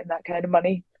chance of getting that kind of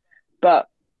money. But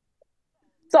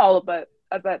it's all about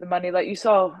the money. Like you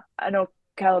saw, I know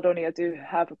Caledonia do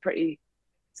have a pretty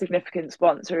significant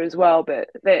sponsor as well, but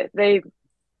they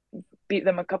beat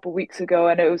them a couple of weeks ago,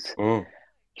 and it was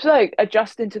just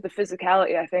adjusting to the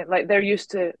physicality. I think they're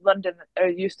used to London, are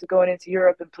used to going into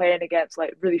Europe and playing against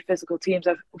really physical teams.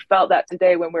 I've felt that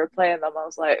today when we were playing them. I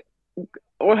was like,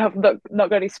 we have not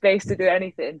got any space to do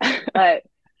anything.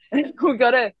 We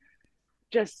gotta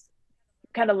just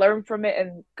kind of learn from it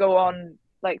and go on.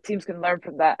 Teams can learn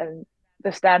from that, and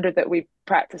the standard that we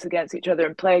practice against each other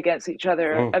and play against each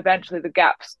other, eventually the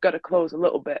gap's got to close a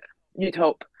little bit, you'd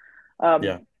hope.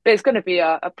 But it's going to be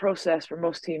a process for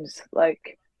most teams.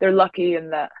 They're lucky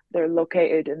in that they're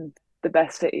located in the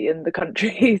best city in the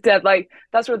country.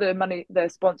 That's where the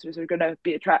sponsors are going to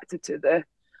be attracted to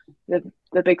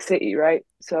the big city, right?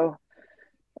 So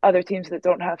other teams that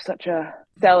don't have such a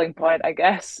selling point, I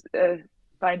guess,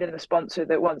 finding a sponsor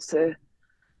that wants to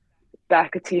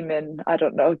back a team in, I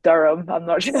don't know, Durham. I'm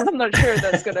not sure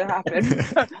that's going to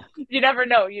happen. You never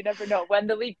know. When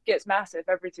the league gets massive,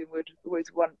 every team would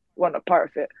want a part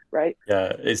of it, right?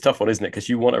 Yeah, it's a tough one, isn't it? Because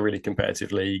you want a really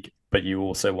competitive league, but you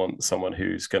also want someone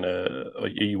who's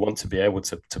you want to be able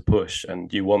to push,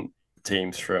 and you want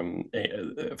teams from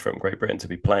Great Britain to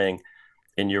be playing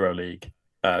in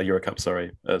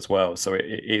Eurocup, as well. So it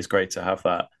is great to have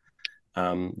that.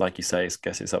 Like you say, I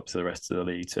guess it's up to the rest of the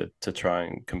league to try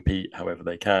and compete however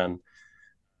they can.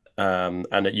 and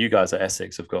that you guys at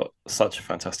Essex have got such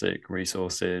fantastic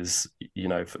resources. You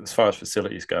know, as far as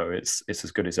facilities go, it's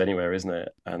as good as anywhere, isn't it?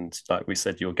 And like we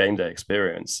said, your game day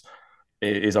experience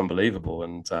is unbelievable,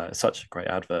 and such a great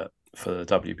advert for the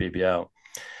WBBL.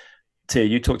 Tia,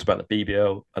 you talked about the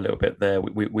BBL a little bit there.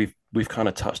 We've kind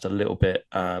of touched a little bit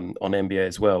on NBA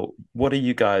as well. What do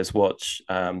you guys watch?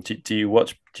 Do you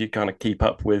watch? Do you kind of keep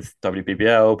up with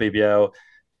WBBL, BBL,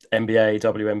 NBA,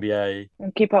 WNBA?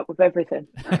 And keep up with everything.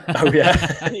 Oh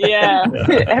yeah, Yeah.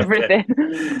 Everything.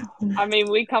 I mean,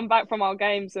 we come back from our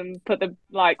games and put the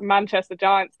like Manchester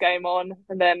Giants game on,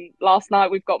 and then last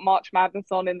night we've got March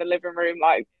Madness on in the living room.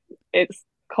 Like, it's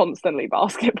constantly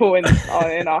basketball in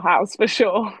our house for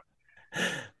sure.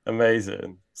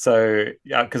 Amazing. So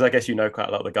yeah, because I guess you know quite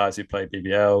a lot of the guys who play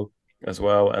BBL as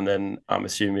well, and then I'm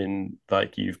assuming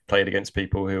like you've played against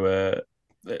people who are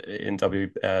in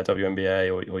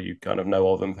WNBA, or you kind of know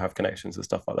of them, have connections and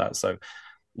stuff like that. So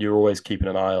you're always keeping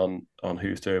an eye on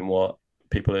who's doing what.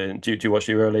 People in. Do you watch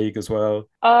EuroLeague as well?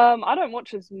 I don't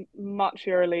watch as much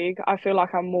EuroLeague. I feel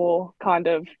like I'm more kind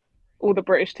of all the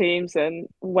British teams, and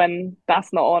when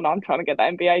that's not on, I'm trying to get the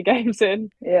NBA games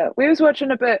in. Yeah, we was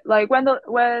watching a bit like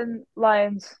when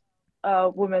Lions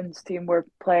women's team were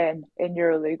playing in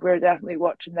EuroLeague, we were definitely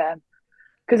watching them.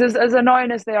 Because as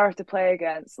annoying as they are to play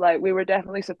against, like we were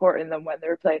definitely supporting them when they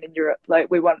were playing in Europe.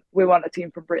 Like we want a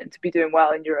team from Britain to be doing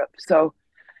well in Europe. So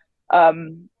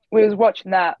we was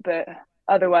watching that, but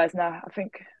otherwise, nah, I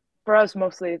think for us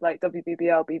mostly like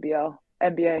WBBL, BBL,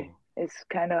 NBA is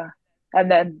kind of,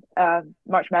 and then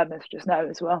March Madness just now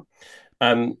as well.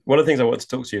 One of the things I want to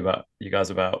talk to you guys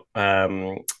about.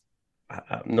 I'm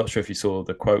not sure if you saw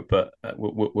the quote, but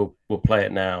we'll play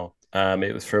it now.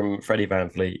 It was from Freddie Van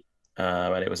Vliet,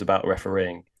 and it was about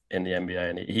refereeing in the NBA,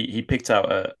 and he picked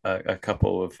out a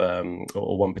couple of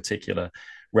or one particular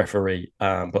referee,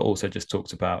 but also just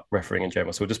talked about refereeing in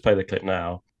general. So we'll just play the clip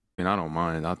now. I mean, I don't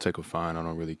mind. I'll take a fine. I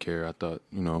don't really care. I thought,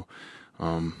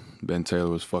 Ben Taylor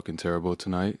was fucking terrible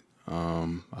tonight.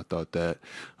 I thought that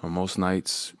on most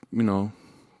nights, a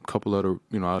couple of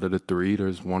the, out of the three,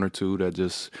 there's one or two that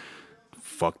just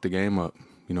fucked the game up,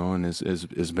 and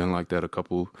it's been like that a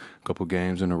couple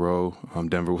games in a row.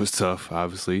 Denver was tough,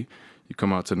 obviously. You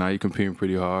come out tonight, you're competing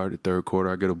pretty hard. The third quarter,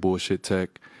 I get a bullshit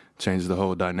tech, changes the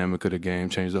whole dynamic of the game,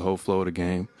 changes the whole flow of the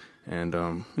game. And,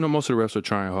 most of the refs are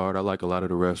trying hard. I like a lot of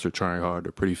the refs are trying hard.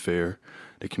 They're pretty fair.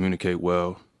 They communicate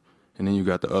well. And then you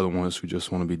got the other ones who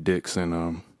just want to be dicks, and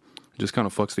it just kind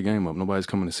of fucks the game up. Nobody's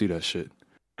coming to see that shit.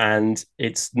 And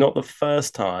it's not the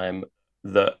first time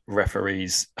that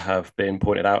referees have been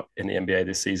pointed out in the NBA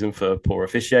this season for poor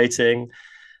officiating.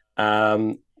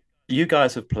 You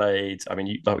guys have played, I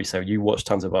mean, like we say, you watch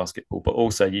tons of basketball, but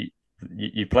also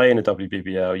you play in the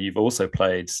WBBL. You've also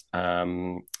played,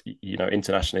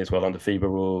 internationally as well under FIBA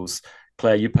rules.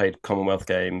 Claire, you played Commonwealth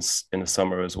Games in the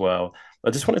summer as well. I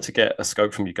just wanted to get a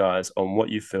scope from you guys on what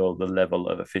you feel the level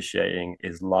of officiating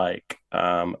is like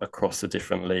across the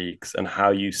different leagues, and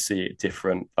how you see it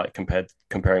different, like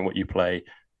comparing what you play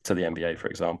to the NBA, for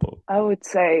example. I would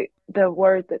say the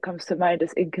word that comes to mind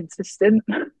is inconsistent.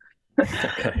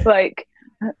 Okay. Like,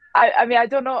 I mean, I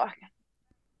don't know.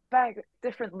 Back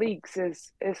different leagues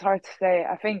is hard to say.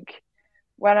 I think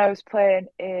when I was playing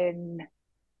in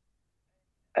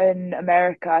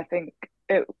America, I think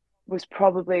it was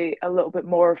probably a little bit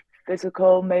more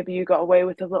physical. Maybe you got away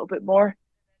with a little bit more.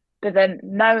 But then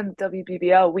now in the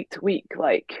WBBL, week to week,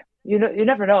 like you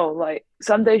never know. Like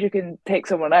some days you can take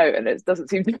someone out and it doesn't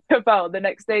seem to be a foul. The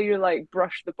next day you like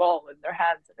brush the ball in their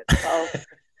hands and it's foul.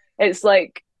 It's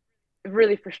like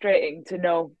really frustrating to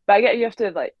know. But I get you have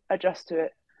to like adjust to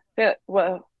it.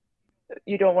 Well,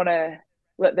 you don't want to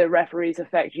let the referees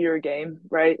affect your game,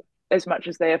 right? As much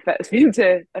as they seem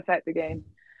to affect the game.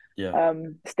 Yeah.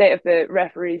 State of the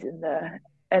referees in the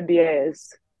NBA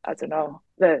is, I don't know,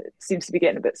 that seems to be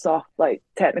getting a bit soft, like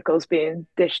technicals being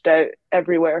dished out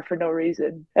everywhere for no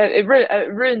reason. It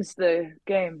ruins the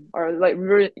game, or like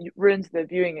ruins the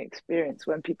viewing experience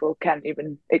when people can't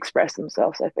even express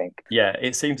themselves, I think. Yeah,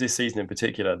 it seems this season in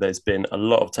particular, there's been a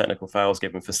lot of technical fouls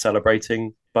given for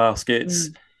celebrating baskets.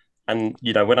 And,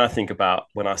 when I think about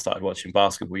when I started watching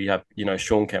basketball, you have,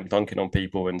 Sean Kemp dunking on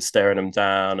people and staring them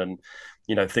down and,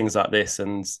 things like this.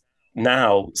 And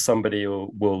now somebody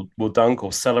will dunk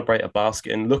or celebrate a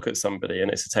basket and look at somebody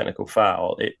and it's a technical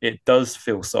foul. It does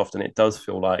feel soft, and it does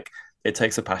feel like it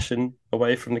takes a passion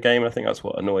away from the game. I think that's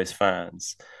what annoys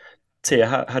fans.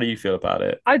 Tia, how do you feel about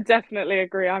it? I definitely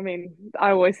agree. I mean,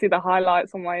 I always see the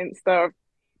highlights on my Insta of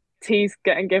tees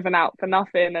getting given out for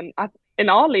nothing. And in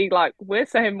our league, like, we're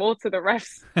saying more to the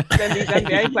refs than these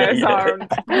NBA players are. And,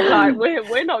 like,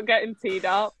 we're not getting teed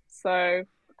up. So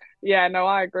Yeah, no,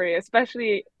 I agree.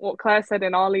 Especially what Claire said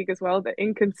in our league as well, the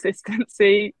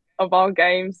inconsistency of our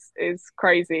games is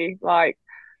crazy. Like,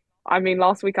 I mean,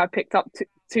 last week I picked up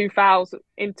two fouls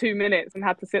in 2 minutes and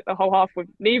had to sit the whole half with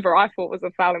neither I thought was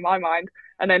a foul in my mind.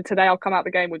 And then today I'll come out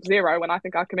the game with zero when I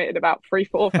think I committed about 3,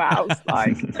 4 fouls.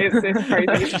 Like, it's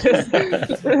crazy. It's just,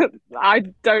 I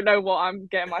don't know what I'm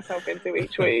getting myself into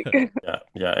each week.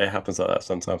 Yeah, it happens like that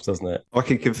sometimes, doesn't it? I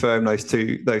can confirm those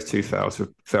two fouls were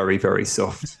very, very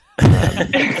soft.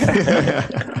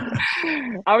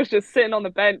 I was just sitting on the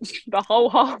bench the whole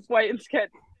half waiting to get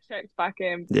checked back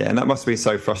in. Yeah, and that must be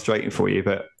so frustrating for you.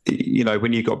 But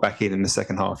when you got back in the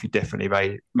second half, you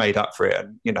definitely made up for it,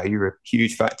 and you were a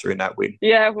huge factor in that win.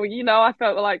 Yeah, well, I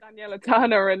felt like Daniela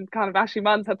Turner and kind of Ashley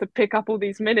Munns had to pick up all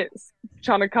these minutes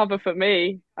trying to cover for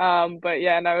me. But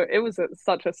yeah, no, it was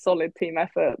such a solid team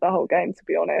effort the whole game, to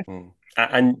be honest.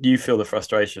 And you feel the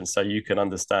frustration, so you can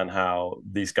understand how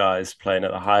these guys playing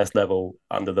at the highest level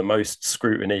under the most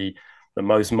scrutiny, the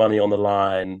most money on the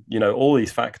line, all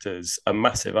these factors are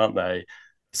massive, aren't they?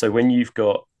 So when you've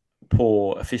got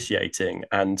poor officiating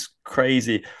and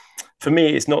crazy, for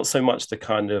me, it's not so much the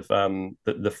kind of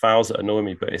the fouls that annoy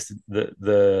me, but it's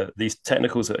these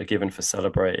technicals that are given for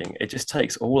celebrating. It just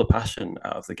takes all the passion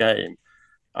out of the game.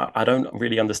 I don't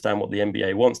really understand what the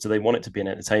NBA wants. Do they want it to be an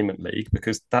entertainment league?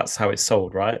 Because that's how it's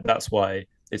sold, right? That's why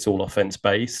it's all offense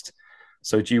based.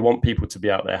 So do you want people to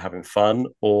be out there having fun,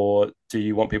 or do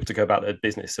you want people to go about their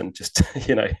business and just,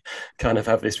 kind of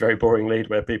have this very boring lead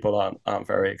where people aren't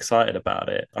very excited about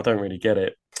it? I don't really get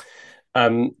it.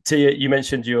 Tia, you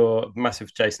mentioned you're a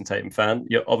massive Jason Tatum fan.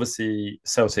 You're obviously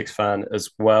Celtics fan as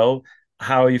well.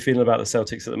 How are you feeling about the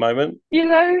Celtics at the moment?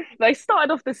 They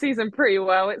started off the season pretty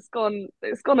well. It's gone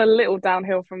a little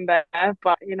downhill from there,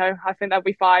 but I think they'll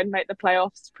be fine, make the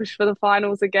playoffs, push for the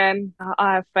finals again.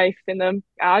 I have faith in them.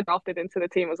 I drafted into the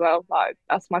team as well. Like,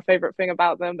 that's my favorite thing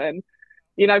about them. And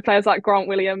players like Grant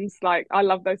Williams, like, I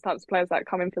love those types of players that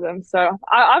come in for them. So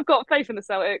I've got faith in the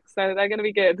Celtics, so they're going to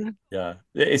be good. Yeah,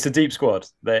 it's a deep squad.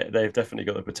 They've definitely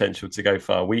got the potential to go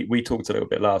far. We talked a little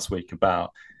bit last week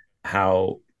about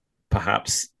how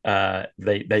perhaps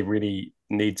they really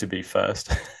need to be first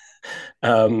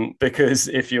because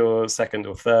if you're second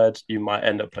or third, you might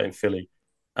end up playing Philly,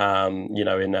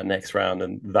 in that next round,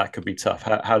 and that could be tough.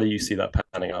 How do you see that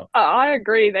panning out? I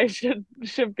agree. They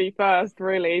should be first,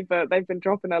 really, but they've been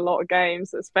dropping a lot of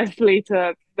games, especially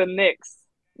to the Knicks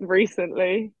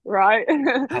recently, right?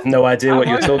 I have no idea what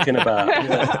you're talking about.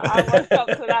 I woke up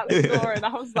to that score and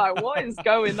I was like, what is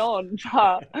going on?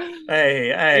 But,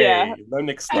 hey, no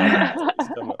Knicks slide.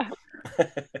 Come on.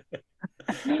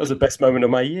 That was the best moment of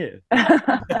my year.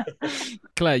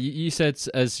 Claire, you said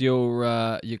as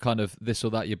your kind of this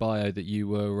or that, your bio, that you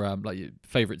were like your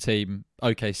favourite team,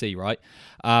 OKC, right?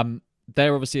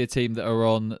 They're obviously a team that are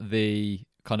on the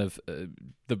kind of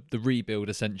the rebuild,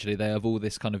 essentially. They have all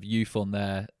this kind of youth on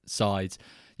their side.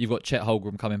 You've got Chet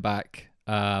Holmgren coming back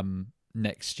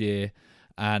next year,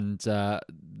 and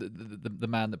the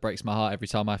man that breaks my heart every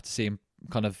time I have to see him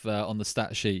kind of on the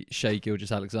stat sheet, Shai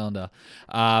Gilgeous-Alexander.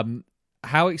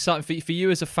 How exciting for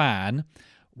you as a fan?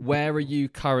 Where are you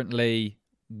currently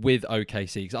with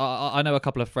OKC? 'Cause I know a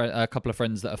couple of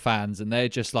friends that are fans, and they're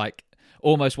just like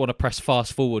almost want to press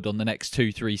fast forward on the next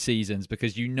 2-3 seasons,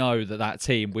 because that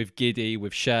team with Giddey,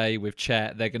 with Shea, with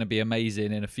Chet, they're going to be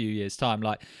amazing in a few years' time.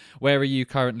 Like, where are you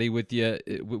currently with the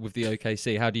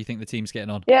OKC? How do you think the team's getting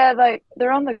on? Yeah, like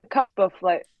they're on the cusp of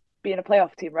like being a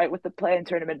playoff team, right? With the play-in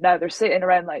tournament now, they're sitting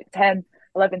around like 10,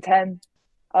 11, 10.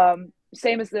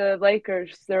 Same as the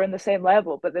Lakers, they're in the same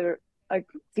level, but they're a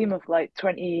team of like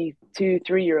 22,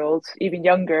 3-year-olds, even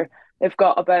younger. They've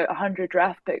got about 100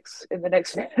 draft picks in the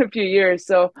next few years.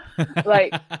 So,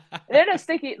 like, they're in a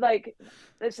sticky, like,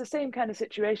 it's the same kind of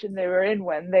situation they were in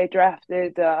when they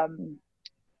drafted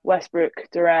Westbrook,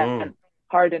 Durant,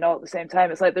 Harden all at the same time.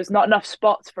 It's like there's not enough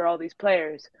spots for all these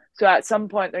players. So at some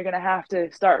point, they're going to have to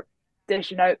start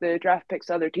dishing out the draft picks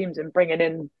to other teams and bringing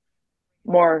in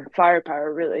more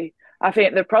firepower, really. I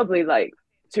think they're probably like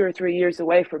 2 or 3 years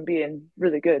away from being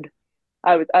really good.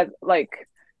 I like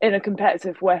in a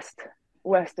competitive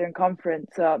Western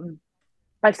Conference.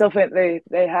 I still think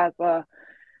they have a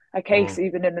case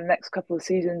even in the next couple of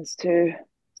seasons to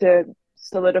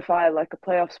solidify like a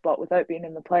playoff spot without being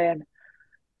in the play-in.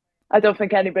 I don't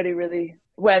think anybody really,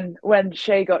 when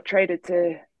Shea got traded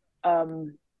to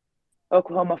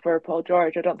Oklahoma for Paul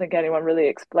George, I don't think anyone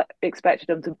really expected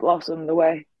him to blossom the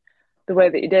way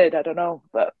that he did. I don't know,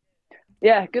 but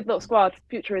yeah, good little squad.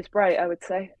 Future is bright, I would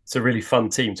say. It's a really fun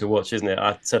team to watch, isn't it?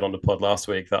 I said on the pod last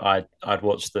week that I'd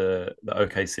watched the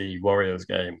OKC Warriors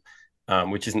game,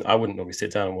 which isn't, I wouldn't normally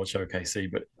sit down and watch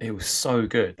OKC, but it was so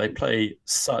good. They play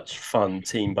such fun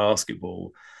team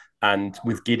basketball, and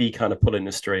with Giddy kind of pulling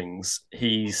the strings,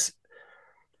 he's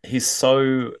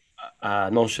so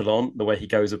nonchalant the way he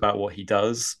goes about what he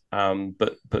does,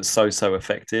 but so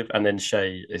effective. And then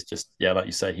Shea is just, yeah, like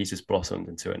you say, he's just blossomed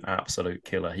into an absolute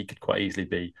killer. He could quite easily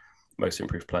be most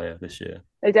improved player this year.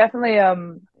 They definitely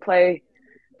play,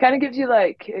 kind of gives you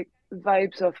like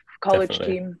vibes of college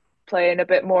team playing a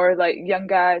bit more like young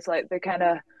guys. Like they kind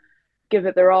of give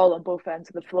it their all on both ends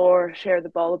of the floor, share the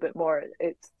ball a bit more.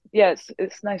 It's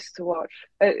nice to watch.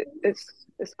 It's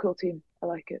a cool team. I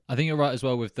like it. I think you're right as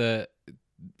well with the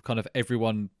kind of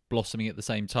everyone blossoming at the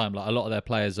same time. Like a lot of their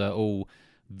players are all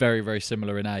very, very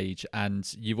similar in age,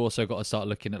 and you've also got to start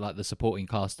looking at like the supporting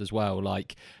cast as well.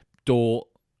 Like Dort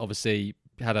obviously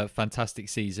had a fantastic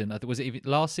season. Was it even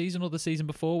last season or the season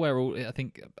before where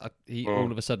he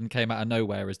all of a sudden came out of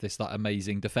nowhere as this like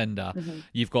amazing defender.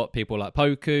 You've got people like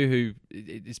Poku who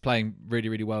is playing really,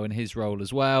 really well in his role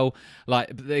as well.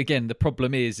 Like again, the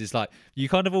problem is like you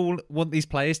kind of all want these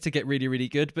players to get really, really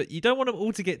good, but you don't want them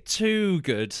all to get too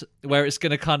good where it's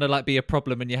going to kind of like be a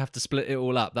problem and you have to split it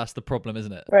all up. That's the problem,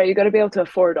 isn't it? Right, you got to be able to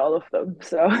afford all of them.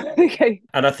 So okay.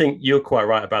 And I think you're quite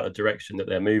right about the direction that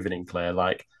they're moving in, Claire.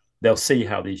 Like they'll see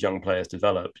how these young players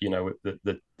develop. You know,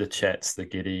 the Chets, the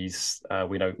Giddies.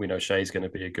 We know Shea's going to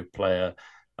be a good player.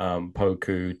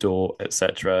 Poku, Dort,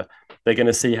 etc. They're going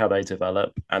to see how they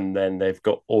develop, and then they've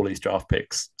got all these draft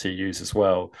picks to use as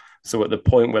well. So at the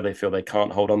point where they feel they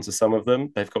can't hold on to some of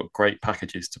them, they've got great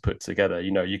packages to put together.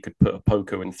 You know, you could put a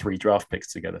Poku and 3 draft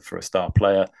picks together for a star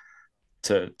player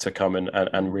to come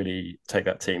and really take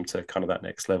that team to kind of that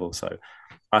next level. So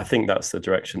I think that's the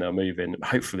direction they'll move in.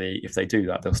 Hopefully, if they do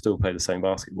that, they'll still play the same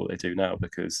basketball they do now,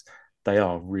 because they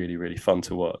are really, really fun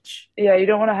to watch. Yeah, you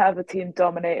don't want to have a team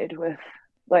dominated with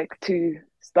like 2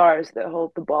 stars that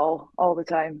hold the ball all the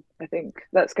time. I think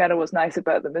that's kind of what's nice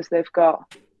about them, is they've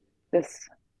got this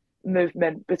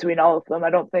movement between all of them.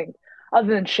 I don't think,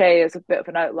 other than Shea is a bit of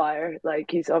an outlier, like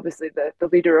he's obviously the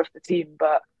leader of the team,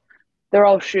 but they're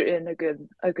all shooting a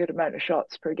good amount of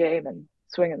shots per game and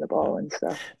swinging the ball and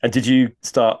stuff. And did you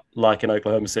start liking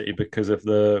Oklahoma City because of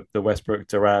the Westbrook,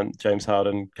 Durant, James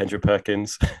Harden, Kendrick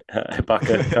Perkins,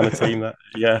 Ibaka kind of team?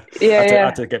 I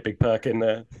had to get Big Perk in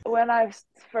there. When I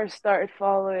first started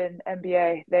following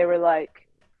NBA, they were like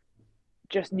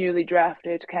just newly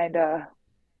drafted, kind of.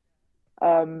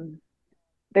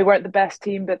 They weren't the best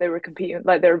team, but they were competing.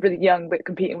 Like they were really young, but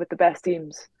competing with the best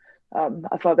teams.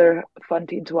 I thought they were a fun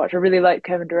team to watch. I really liked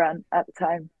Kevin Durant at the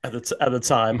time. At the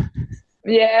time.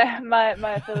 Yeah, my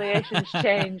affiliations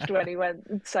changed when he went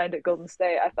and signed at Golden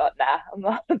State. I thought, nah, I'm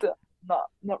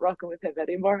not rocking with him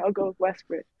anymore. I'll go with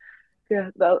Westbrook. Yeah,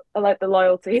 I like the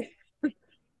loyalty.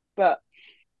 But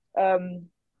Kevin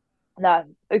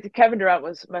Durant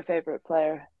was my favorite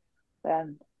player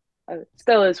then.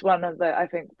 Still is I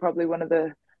think probably one of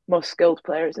the most skilled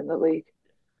players in the league.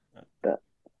 But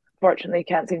fortunately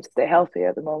can't seem to stay healthy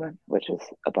at the moment, which is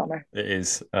a bummer. It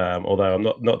is, although I'm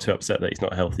not too upset that he's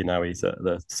not healthy now. He's at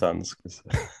the Suns.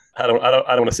 I don't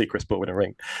want to see Chris Paul win a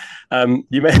ring.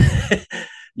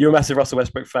 You're a massive Russell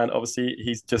Westbrook fan. Obviously,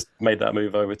 he's just made that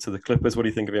move over to the Clippers. What do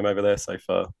you think of him over there so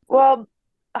far? Well,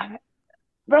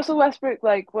 Russell Westbrook,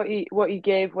 like what he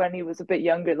gave when he was a bit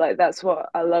younger, like that's what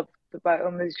I loved about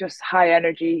him. Is just high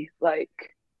energy, like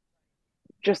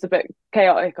just a bit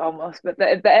chaotic almost, but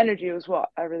the energy was what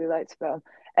I really liked about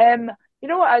him. You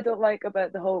know what I don't like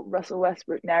about the whole Russell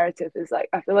Westbrook narrative is like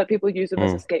I feel like people use him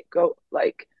as a scapegoat.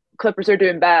 Like Clippers are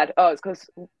doing bad. Oh, it's because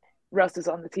Russ is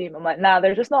on the team. I'm like, nah,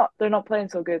 they're not playing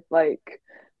so good. Like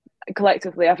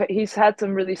collectively, he's had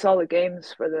some really solid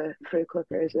games for the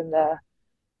Clippers, and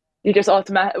you just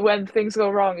when things go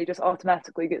wrong, he just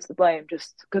automatically gets the blame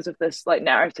just because of this like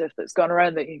narrative that's gone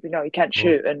around that he can't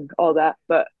shoot and all that.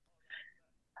 But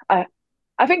I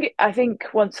think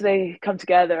once they come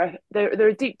together, they're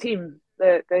a deep team.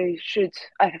 They should.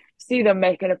 I see them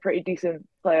making a pretty decent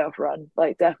playoff run.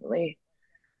 Like definitely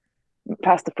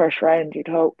past the first round. You'd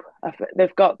hope.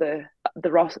 They've got the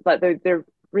roster. Like they're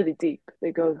really deep.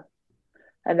 They go,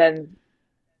 and then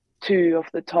 2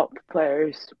 of the top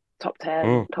players, top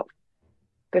 10, top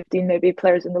 15 maybe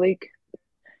players in the league.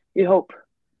 You hope.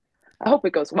 I hope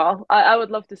it goes well. I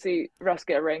would love to see Russ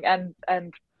get a ring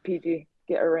and PG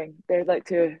get a ring. They're like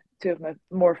two of my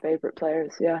more favorite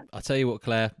players. Yeah. I'll tell you what,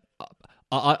 Claire.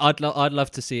 I'd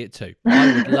love to see it too.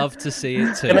 I would love to see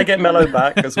it too. Can I get Melo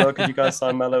back as well? Could you guys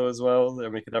sign Melo as well?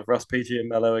 Then we could have Russ, PG, and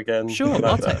Melo again. Sure,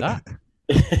 I'll take that.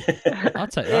 I'll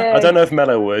take that. Yeah. I don't know if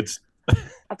Melo would.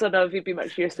 I don't know if he'd be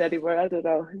much use anymore. I don't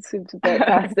know. It seems a bit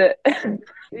past it.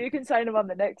 You can sign him on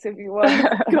the next if you want.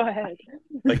 Go ahead.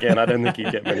 Again, I don't think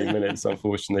he'd get many minutes.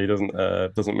 Unfortunately, he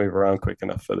doesn't move around quick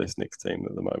enough for this Knicks team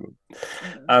at the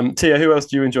moment. Tia, who else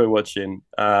do you enjoy watching?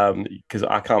 Because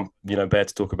I can't, bear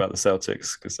to talk about the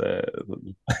Celtics because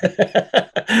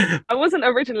I wasn't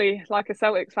originally like a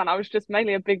Celtics fan. I was just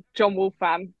mainly a big John Wall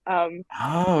fan.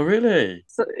 Oh, really?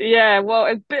 So yeah, well,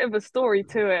 a bit of a story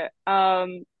to it.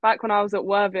 Back when I was at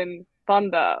Worthing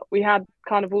Thunder, we had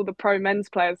kind of all the pro men's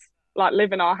players like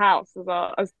live in our house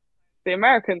as the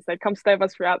Americans. They'd come stay with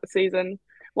us throughout the season.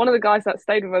 One of the guys that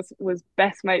stayed with us was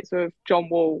best mates with John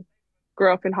Wall.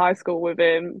 Grew up in high school with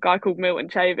him. A guy called Milton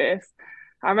Chavis.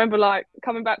 I remember like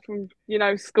coming back from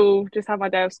school, just had my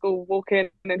day of school, walk in,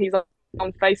 and he's on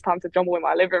FaceTime to John Wall in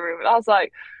my living room, and I was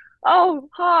like, "Oh,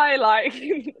 hi!" Like,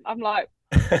 I'm like,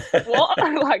 "What?"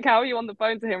 Like, how are you on the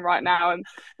phone to him right now? And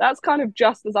that's kind of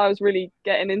just as I was really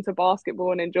getting into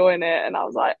basketball and enjoying it, and I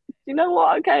was like, "You know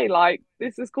what? Okay, like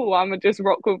this is cool. I'm gonna just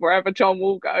rock with wherever John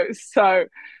Wall goes." So,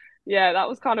 yeah, that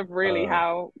was kind of really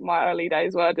how my early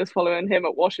days were, just following him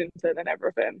at Washington and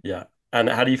everything. Yeah. And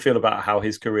how do you feel about how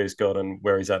his career's gone and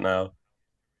where he's at now?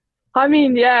 I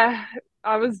mean, yeah,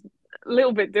 I was a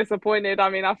little bit disappointed. I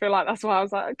mean, I feel like that's why I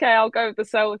was like, okay, I'll go with the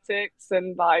Celtics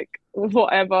and like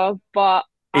whatever. But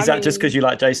is that just because you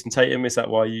like Jason Tatum? Is that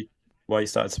why you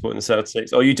started supporting the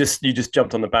Celtics, or you just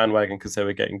jumped on the bandwagon because they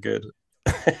were getting good?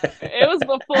 It was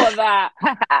before that.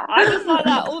 I just like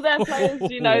that all their players,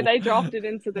 they drafted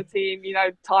into the team.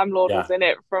 Time Lord was in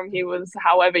it from he was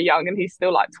however young, and he's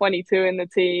still like 22 in the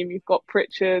team. You've got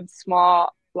Pritchard,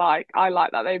 Smart. Like, I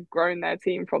like that they've grown their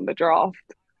team from the draft.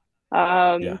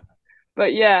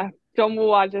 But yeah, John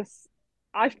Wall,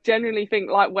 I genuinely think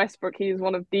like Westbrook, he's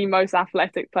one of the most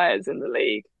athletic players in the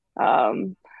league.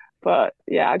 But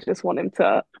yeah, I just want him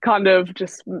to kind of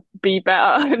just be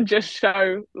better and just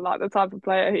show like the type of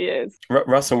player he is.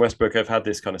 Russ and Westbrook have had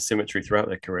this kind of symmetry throughout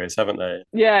their careers, haven't they?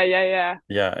 Yeah.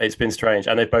 Yeah, it's been strange.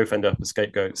 And they both end up as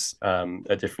scapegoats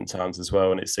at different times as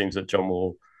well. And it seems that John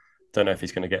Wall, don't know if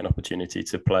he's going to get an opportunity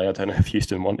to play. I don't know if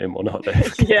Houston want him or not.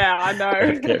 Yeah, I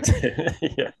know.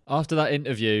 Yeah. After that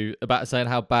interview about saying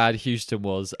how bad Houston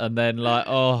was, and then like,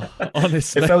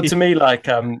 honestly. It felt to me like,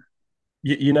 when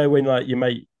like your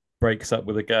mate breaks up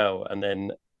with a girl and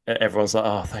then everyone's like,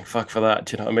 oh, thank fuck for that.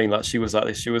 Do you know what I mean? Like, she was like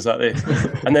this,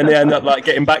 and then they end up like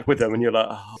getting back with them, and you're like,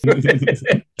 oh, good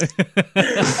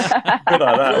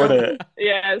like that, wouldn't it?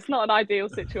 Yeah, it's not an ideal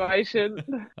situation.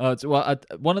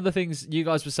 One of the things you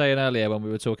guys were saying earlier when we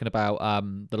were talking about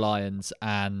the Lions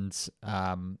and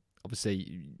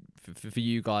obviously for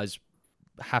you guys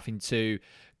having to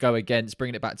go against,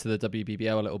 bringing it back to the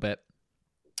WBBL a little bit,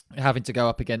 having to go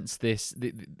up against this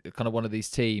kind of one of these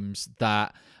teams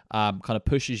that kind of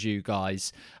pushes you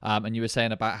guys, and you were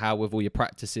saying about how with all your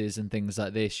practices and things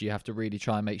like this, you have to really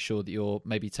try and make sure that you're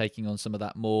maybe taking on some of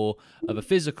that more of a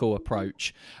physical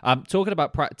approach. Talking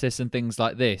about practice and things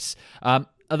like this, are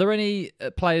there any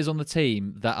players on the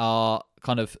team that are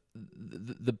kind of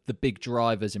the big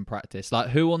drivers in practice? Like,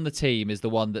 who on the team is the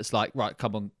one that's like, right,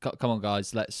 come on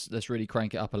guys, let's really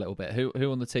crank it up a little bit?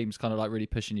 Who on the team's kind of like really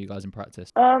pushing you guys in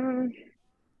practice?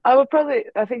 I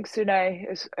think Sune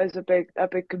is a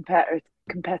big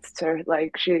competitor.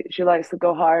 Like, she likes to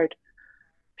go hard.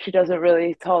 She doesn't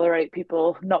really tolerate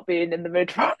people not being in the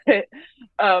mood for it.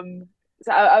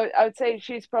 So I would say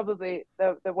she's probably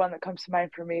the one that comes to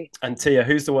mind for me. And Tia,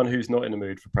 who's the one who's not in the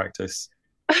mood for practice?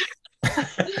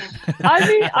 I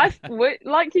mean,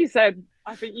 like you said,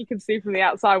 I think you can see from the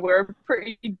outside we're a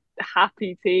pretty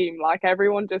happy team. Like,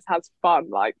 everyone just has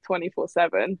fun, like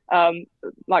 24/7.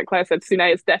 Like Claire said,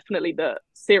 Sune is definitely the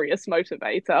serious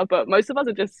motivator, but most of us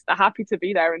are just happy to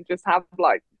be there and just have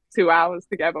like 2 hours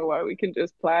together where we can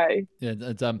just play. Yeah,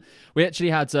 and we actually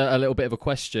had a little bit of a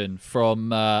question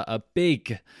from a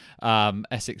big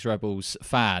Essex Rebels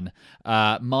fan,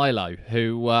 Milo,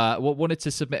 who wanted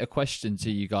to submit a question to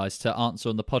you guys to answer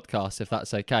on the podcast, if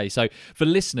that's okay. So for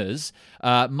listeners,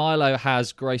 Milo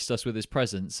has graced us with his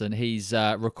presence, and he's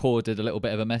recorded a little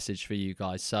bit of a message for you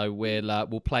guys. So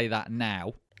we'll play that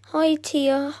now. Hi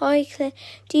Tia, hi Claire.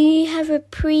 Do you have a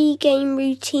pre-game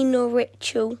routine or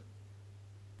ritual?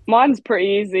 Mine's pretty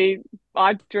easy.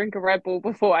 I drink a Red Bull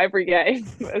before every game.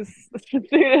 As soon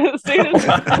as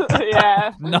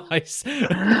yeah. Nice.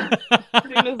 As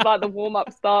soon as like the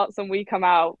warm-up starts and we come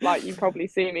out, like, you probably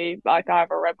see me, like, I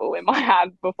have a Red Bull in my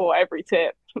hand before every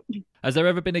tip. Has there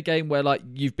ever been a game where like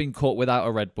you've been caught without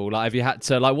a Red Bull? Like, have you had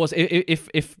to, like,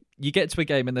 if you get to a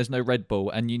game and there's no Red Bull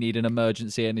and you need an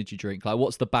emergency energy drink, like,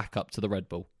 what's the backup to the Red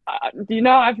Bull?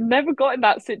 I've never got in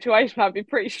that situation. I'd be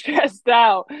pretty stressed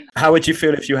out. How would you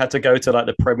feel if you had to go to like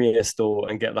the Premier store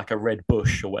and get like a Red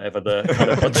Bush or whatever the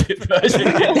kind of budget version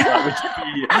is?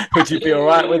 Like, would you be all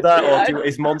right with that, or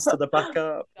is Monster the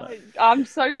backup? I'm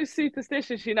so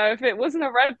superstitious, if it wasn't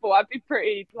a Red Bull, I'd be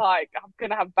pretty like, I'm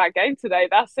gonna have a bad game today.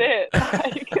 That's it.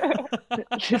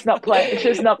 She's not playing.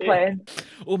 She's not playing.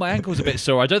 Oh, my ankle's a bit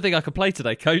sore. I don't think I can play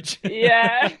today, coach.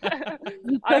 Yeah.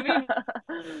 I mean,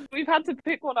 we've had to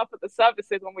pick one up at the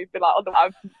services when we've been like on the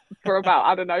lab for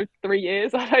about, 3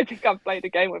 years. I don't think I've played a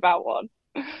game without one.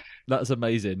 That's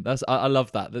amazing. I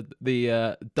love that.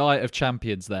 The diet of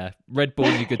champions there. Red Bull,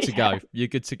 you're good to go. You're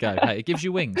good to go. Hey, it gives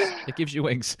you wings. It gives you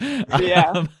wings.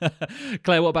 Yeah.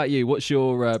 Claire, what about you? What's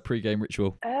your pre-game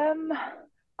ritual?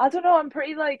 I don't know. I'm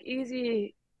pretty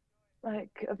easy,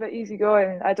 a bit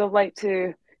easygoing. I don't like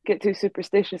to get too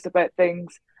superstitious about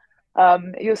things.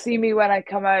 You'll see me when I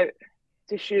come out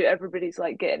to shoot. Everybody's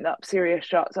getting up serious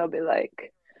shots. I'll be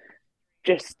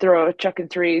just chucking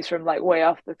threes from way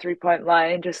off the 3-point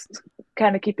line, just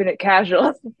kind of keeping it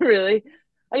casual. Really,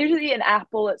 I usually eat an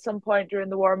apple at some point during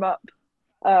the warm up.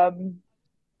 But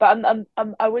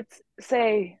I would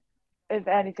say, if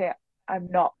anything,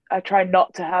 I try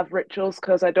not to have rituals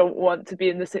because I don't want to be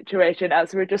in the situation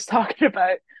as we were just talking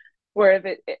about, where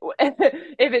if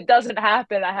it doesn't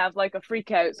happen, I have a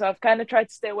freak out. So I've kind of tried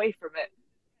to stay away from it.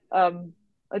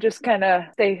 I just kind of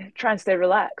try and stay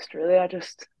relaxed. Really,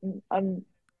 I'm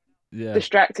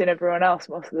distracting everyone else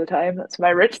most of the time. That's my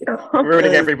ritual.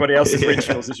 Ruining everybody else's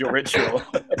rituals is your ritual.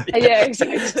 Yeah,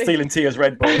 exactly. Stealing Tia's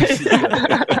Red Bull.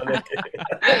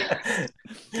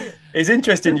 It's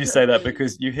interesting you say that,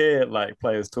 because you hear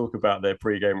players talk about their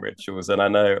pre-game rituals, and I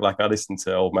know I listened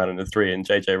to Old Man in the Three, and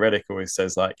JJ Redick always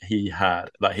says he had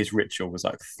his ritual was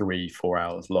 3-4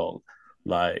 hours long.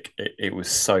 It was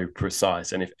so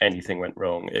precise, and if anything went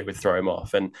wrong, it would throw him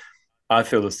off. And I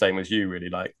feel the same as you, really.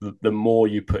 The more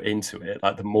you put into it,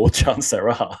 the more chance there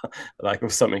are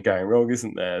of something going wrong,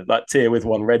 isn't there? Tia, with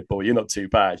one Red Bull, you're not too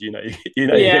bad. Yeah. You're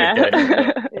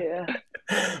gonna go. Yeah.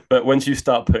 But once you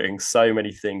start putting so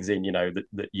many things in,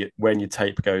 when your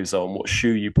tape goes on, what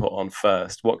shoe you put on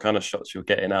first, what kind of shots you're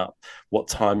getting up, what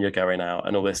time you're going out,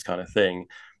 and all this kind of thing,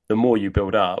 the more you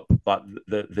build up,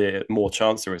 the more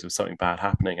chance there is of something bad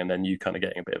happening, and then you kind of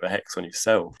getting a bit of a hex on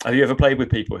yourself. Have you ever played with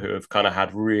people who have kind of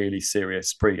had really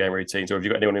serious pre-game routines, or have you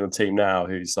got anyone in the team now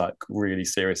who's really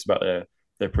serious about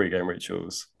their pre-game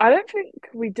rituals? I don't think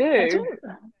we do.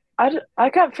 I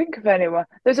can't think of anyone.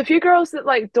 There's a few girls that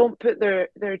don't put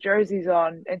their jerseys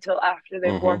on until after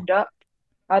they've warmed up.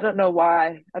 I don't know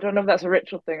why. I don't know if that's a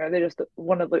ritual thing, or they just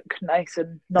want to look nice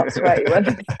and not sweaty when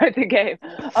they start the game.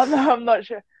 I'm not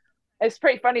sure. It's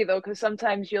pretty funny though, because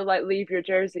sometimes you'll leave your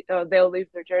jersey, or they'll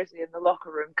leave their jersey in the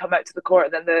locker room, come out to the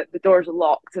court, and then the doors are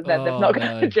locked, and then they've not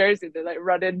got a jersey. They're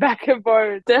running back and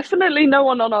forth. Definitely no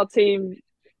one on our team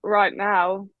right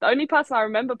now. The only person I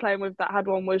remember playing with that had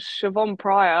one was Siobhan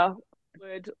Pryor.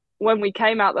 When we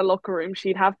came out the locker room,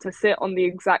 she'd have to sit on the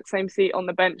exact same seat on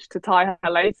the bench to tie her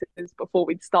laces before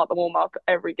we'd start the warm-up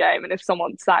every game. And if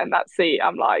someone sat in that seat,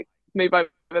 I'm move over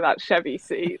that Chevy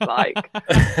seat.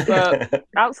 But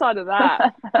outside of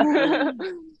that,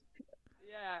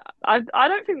 yeah, I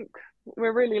don't think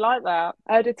we're really like that.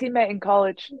 I had a teammate in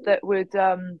college that would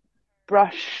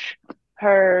brush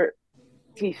her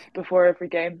teeth before every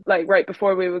game. Right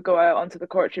before we would go out onto the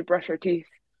court, she'd brush her teeth.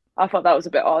 I thought that was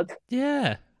a bit odd.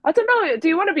 Yeah. I don't know. Do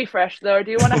you want to be fresh though, or do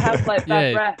you want to have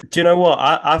bad breath? Do you know what?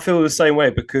 I feel the same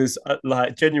way, because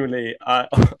genuinely, I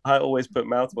always put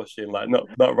mouthwash in,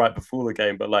 not right before the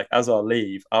game, but as I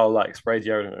leave, I'll spray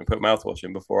deodorant and put mouthwash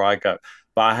in before I go.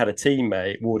 But I had a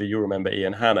teammate, Wardy, you'll remember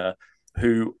Ian Hanna,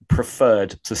 who preferred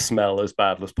to smell as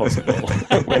bad as possible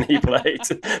when he played,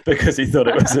 because he thought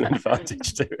it was an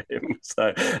advantage to him.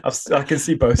 So I can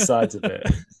see both sides of it.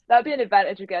 That'd be an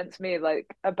advantage against me,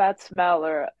 a bad smell.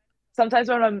 Or sometimes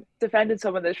when I'm defending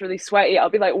someone that's really sweaty, I'll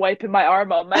be wiping my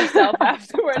arm on myself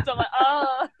afterwards. I'm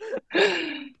oh,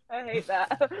 I hate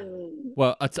that.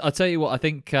 Well, I'll tell you what, I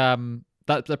think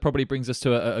that probably brings us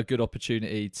to a good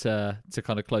opportunity to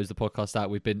kind of close the podcast out.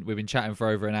 We've been chatting for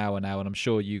over an hour now, and I'm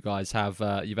sure you guys have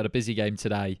you've had a busy game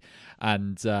today,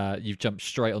 and you've jumped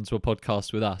straight onto a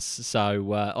podcast with us.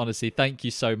 So honestly, thank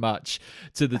you so much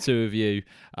to the two of you,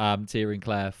 Tia and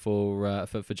Claire, for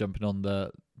jumping on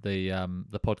the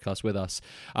podcast with us.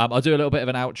 I'll do a little bit of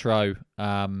an outro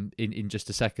in just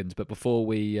a second, but before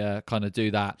we kind of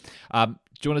do that,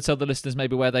 do you want to tell the listeners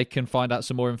maybe where they can find out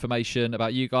some more information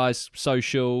about you guys,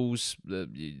 socials, the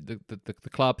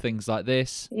club, things like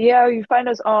this? Yeah, you find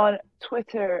us on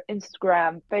Twitter,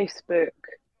 Instagram, Facebook,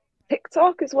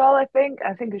 TikTok as well. I think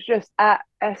it's just at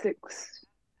Essex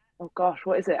oh gosh,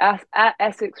 what is it? At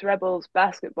Essex Rebels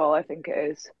basketball, I think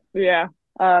it is. Yeah.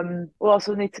 We'll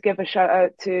also need to give a shout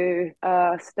out to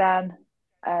Stan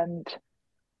and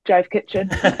Jive Kitchen.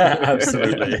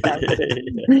 Absolutely.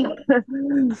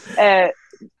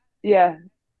 Yeah.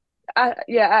 At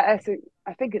Essex.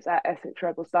 I think it's at Essex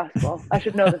Rebels basketball. I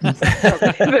should know this probably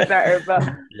a bit better,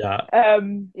 but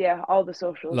yeah, all the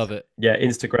socials. Love it. Yeah,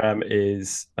 Instagram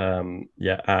is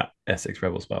at Essex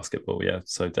Rebels basketball. Yeah,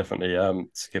 so definitely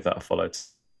to give that a follow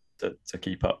to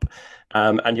keep up.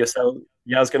 And yourself,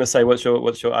 yeah, I was going to say, what's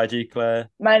your IG, Claire?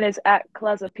 Mine is at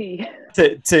Claza P.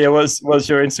 Tia, what's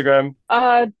your Instagram?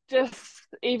 Just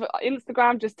either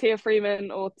Instagram, just Tia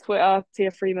Freeman, or Twitter, Tia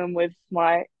Freeman with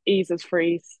my E's as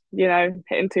freeze. You know,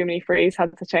 hitting too many frees,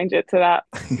 had to change it to that.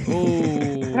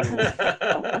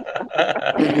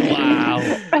 Wow,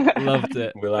 loved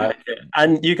it. We like it.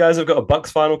 And you guys have got a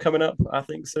Bucks final coming up, I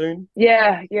think, soon.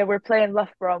 Yeah, we're playing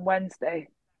Loughborough on Wednesday.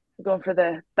 We're going for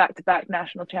the back-to-back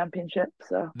national championship.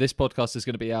 So this podcast is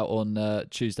going to be out on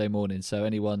Tuesday morning. So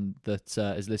anyone that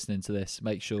is listening to this,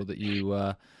 make sure that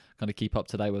you kind of keep up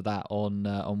to date with that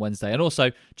on Wednesday. And also,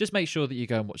 just make sure that you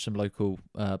go and watch some local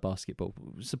basketball.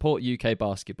 Support UK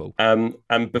basketball. And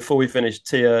before we finish,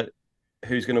 Tia,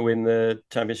 who's going to win the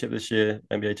championship this year,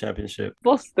 NBA championship?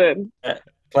 Boston.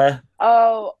 Claire?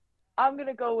 Oh, I'm going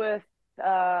to go with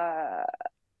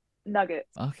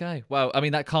Nuggets. Okay. Well, I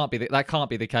mean, that can't be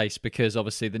the case because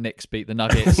obviously the Knicks beat the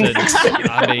Nuggets, and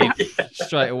I mean,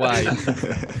 straight away,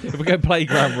 if we go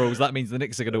playground rules, that means the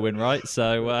Knicks are going to win, right?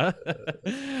 So,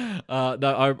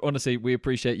 no, honestly, we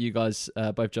appreciate you guys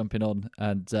both jumping on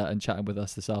and chatting with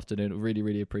us this afternoon. Really,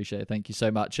 really appreciate it. Thank you so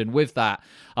much. And with that,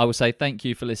 I will say thank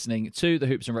you for listening to the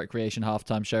Hoops and Recreation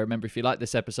Halftime Show. Remember, if you like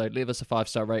this episode, leave us a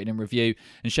 5-star rating and review,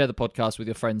 and share the podcast with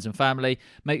your friends and family.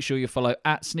 Make sure you follow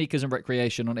at Sneakers and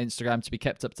Recreation on Instagram to be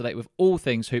kept up to date with all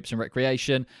things Hoops and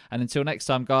Recreation. And until next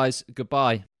time, guys,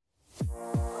 goodbye.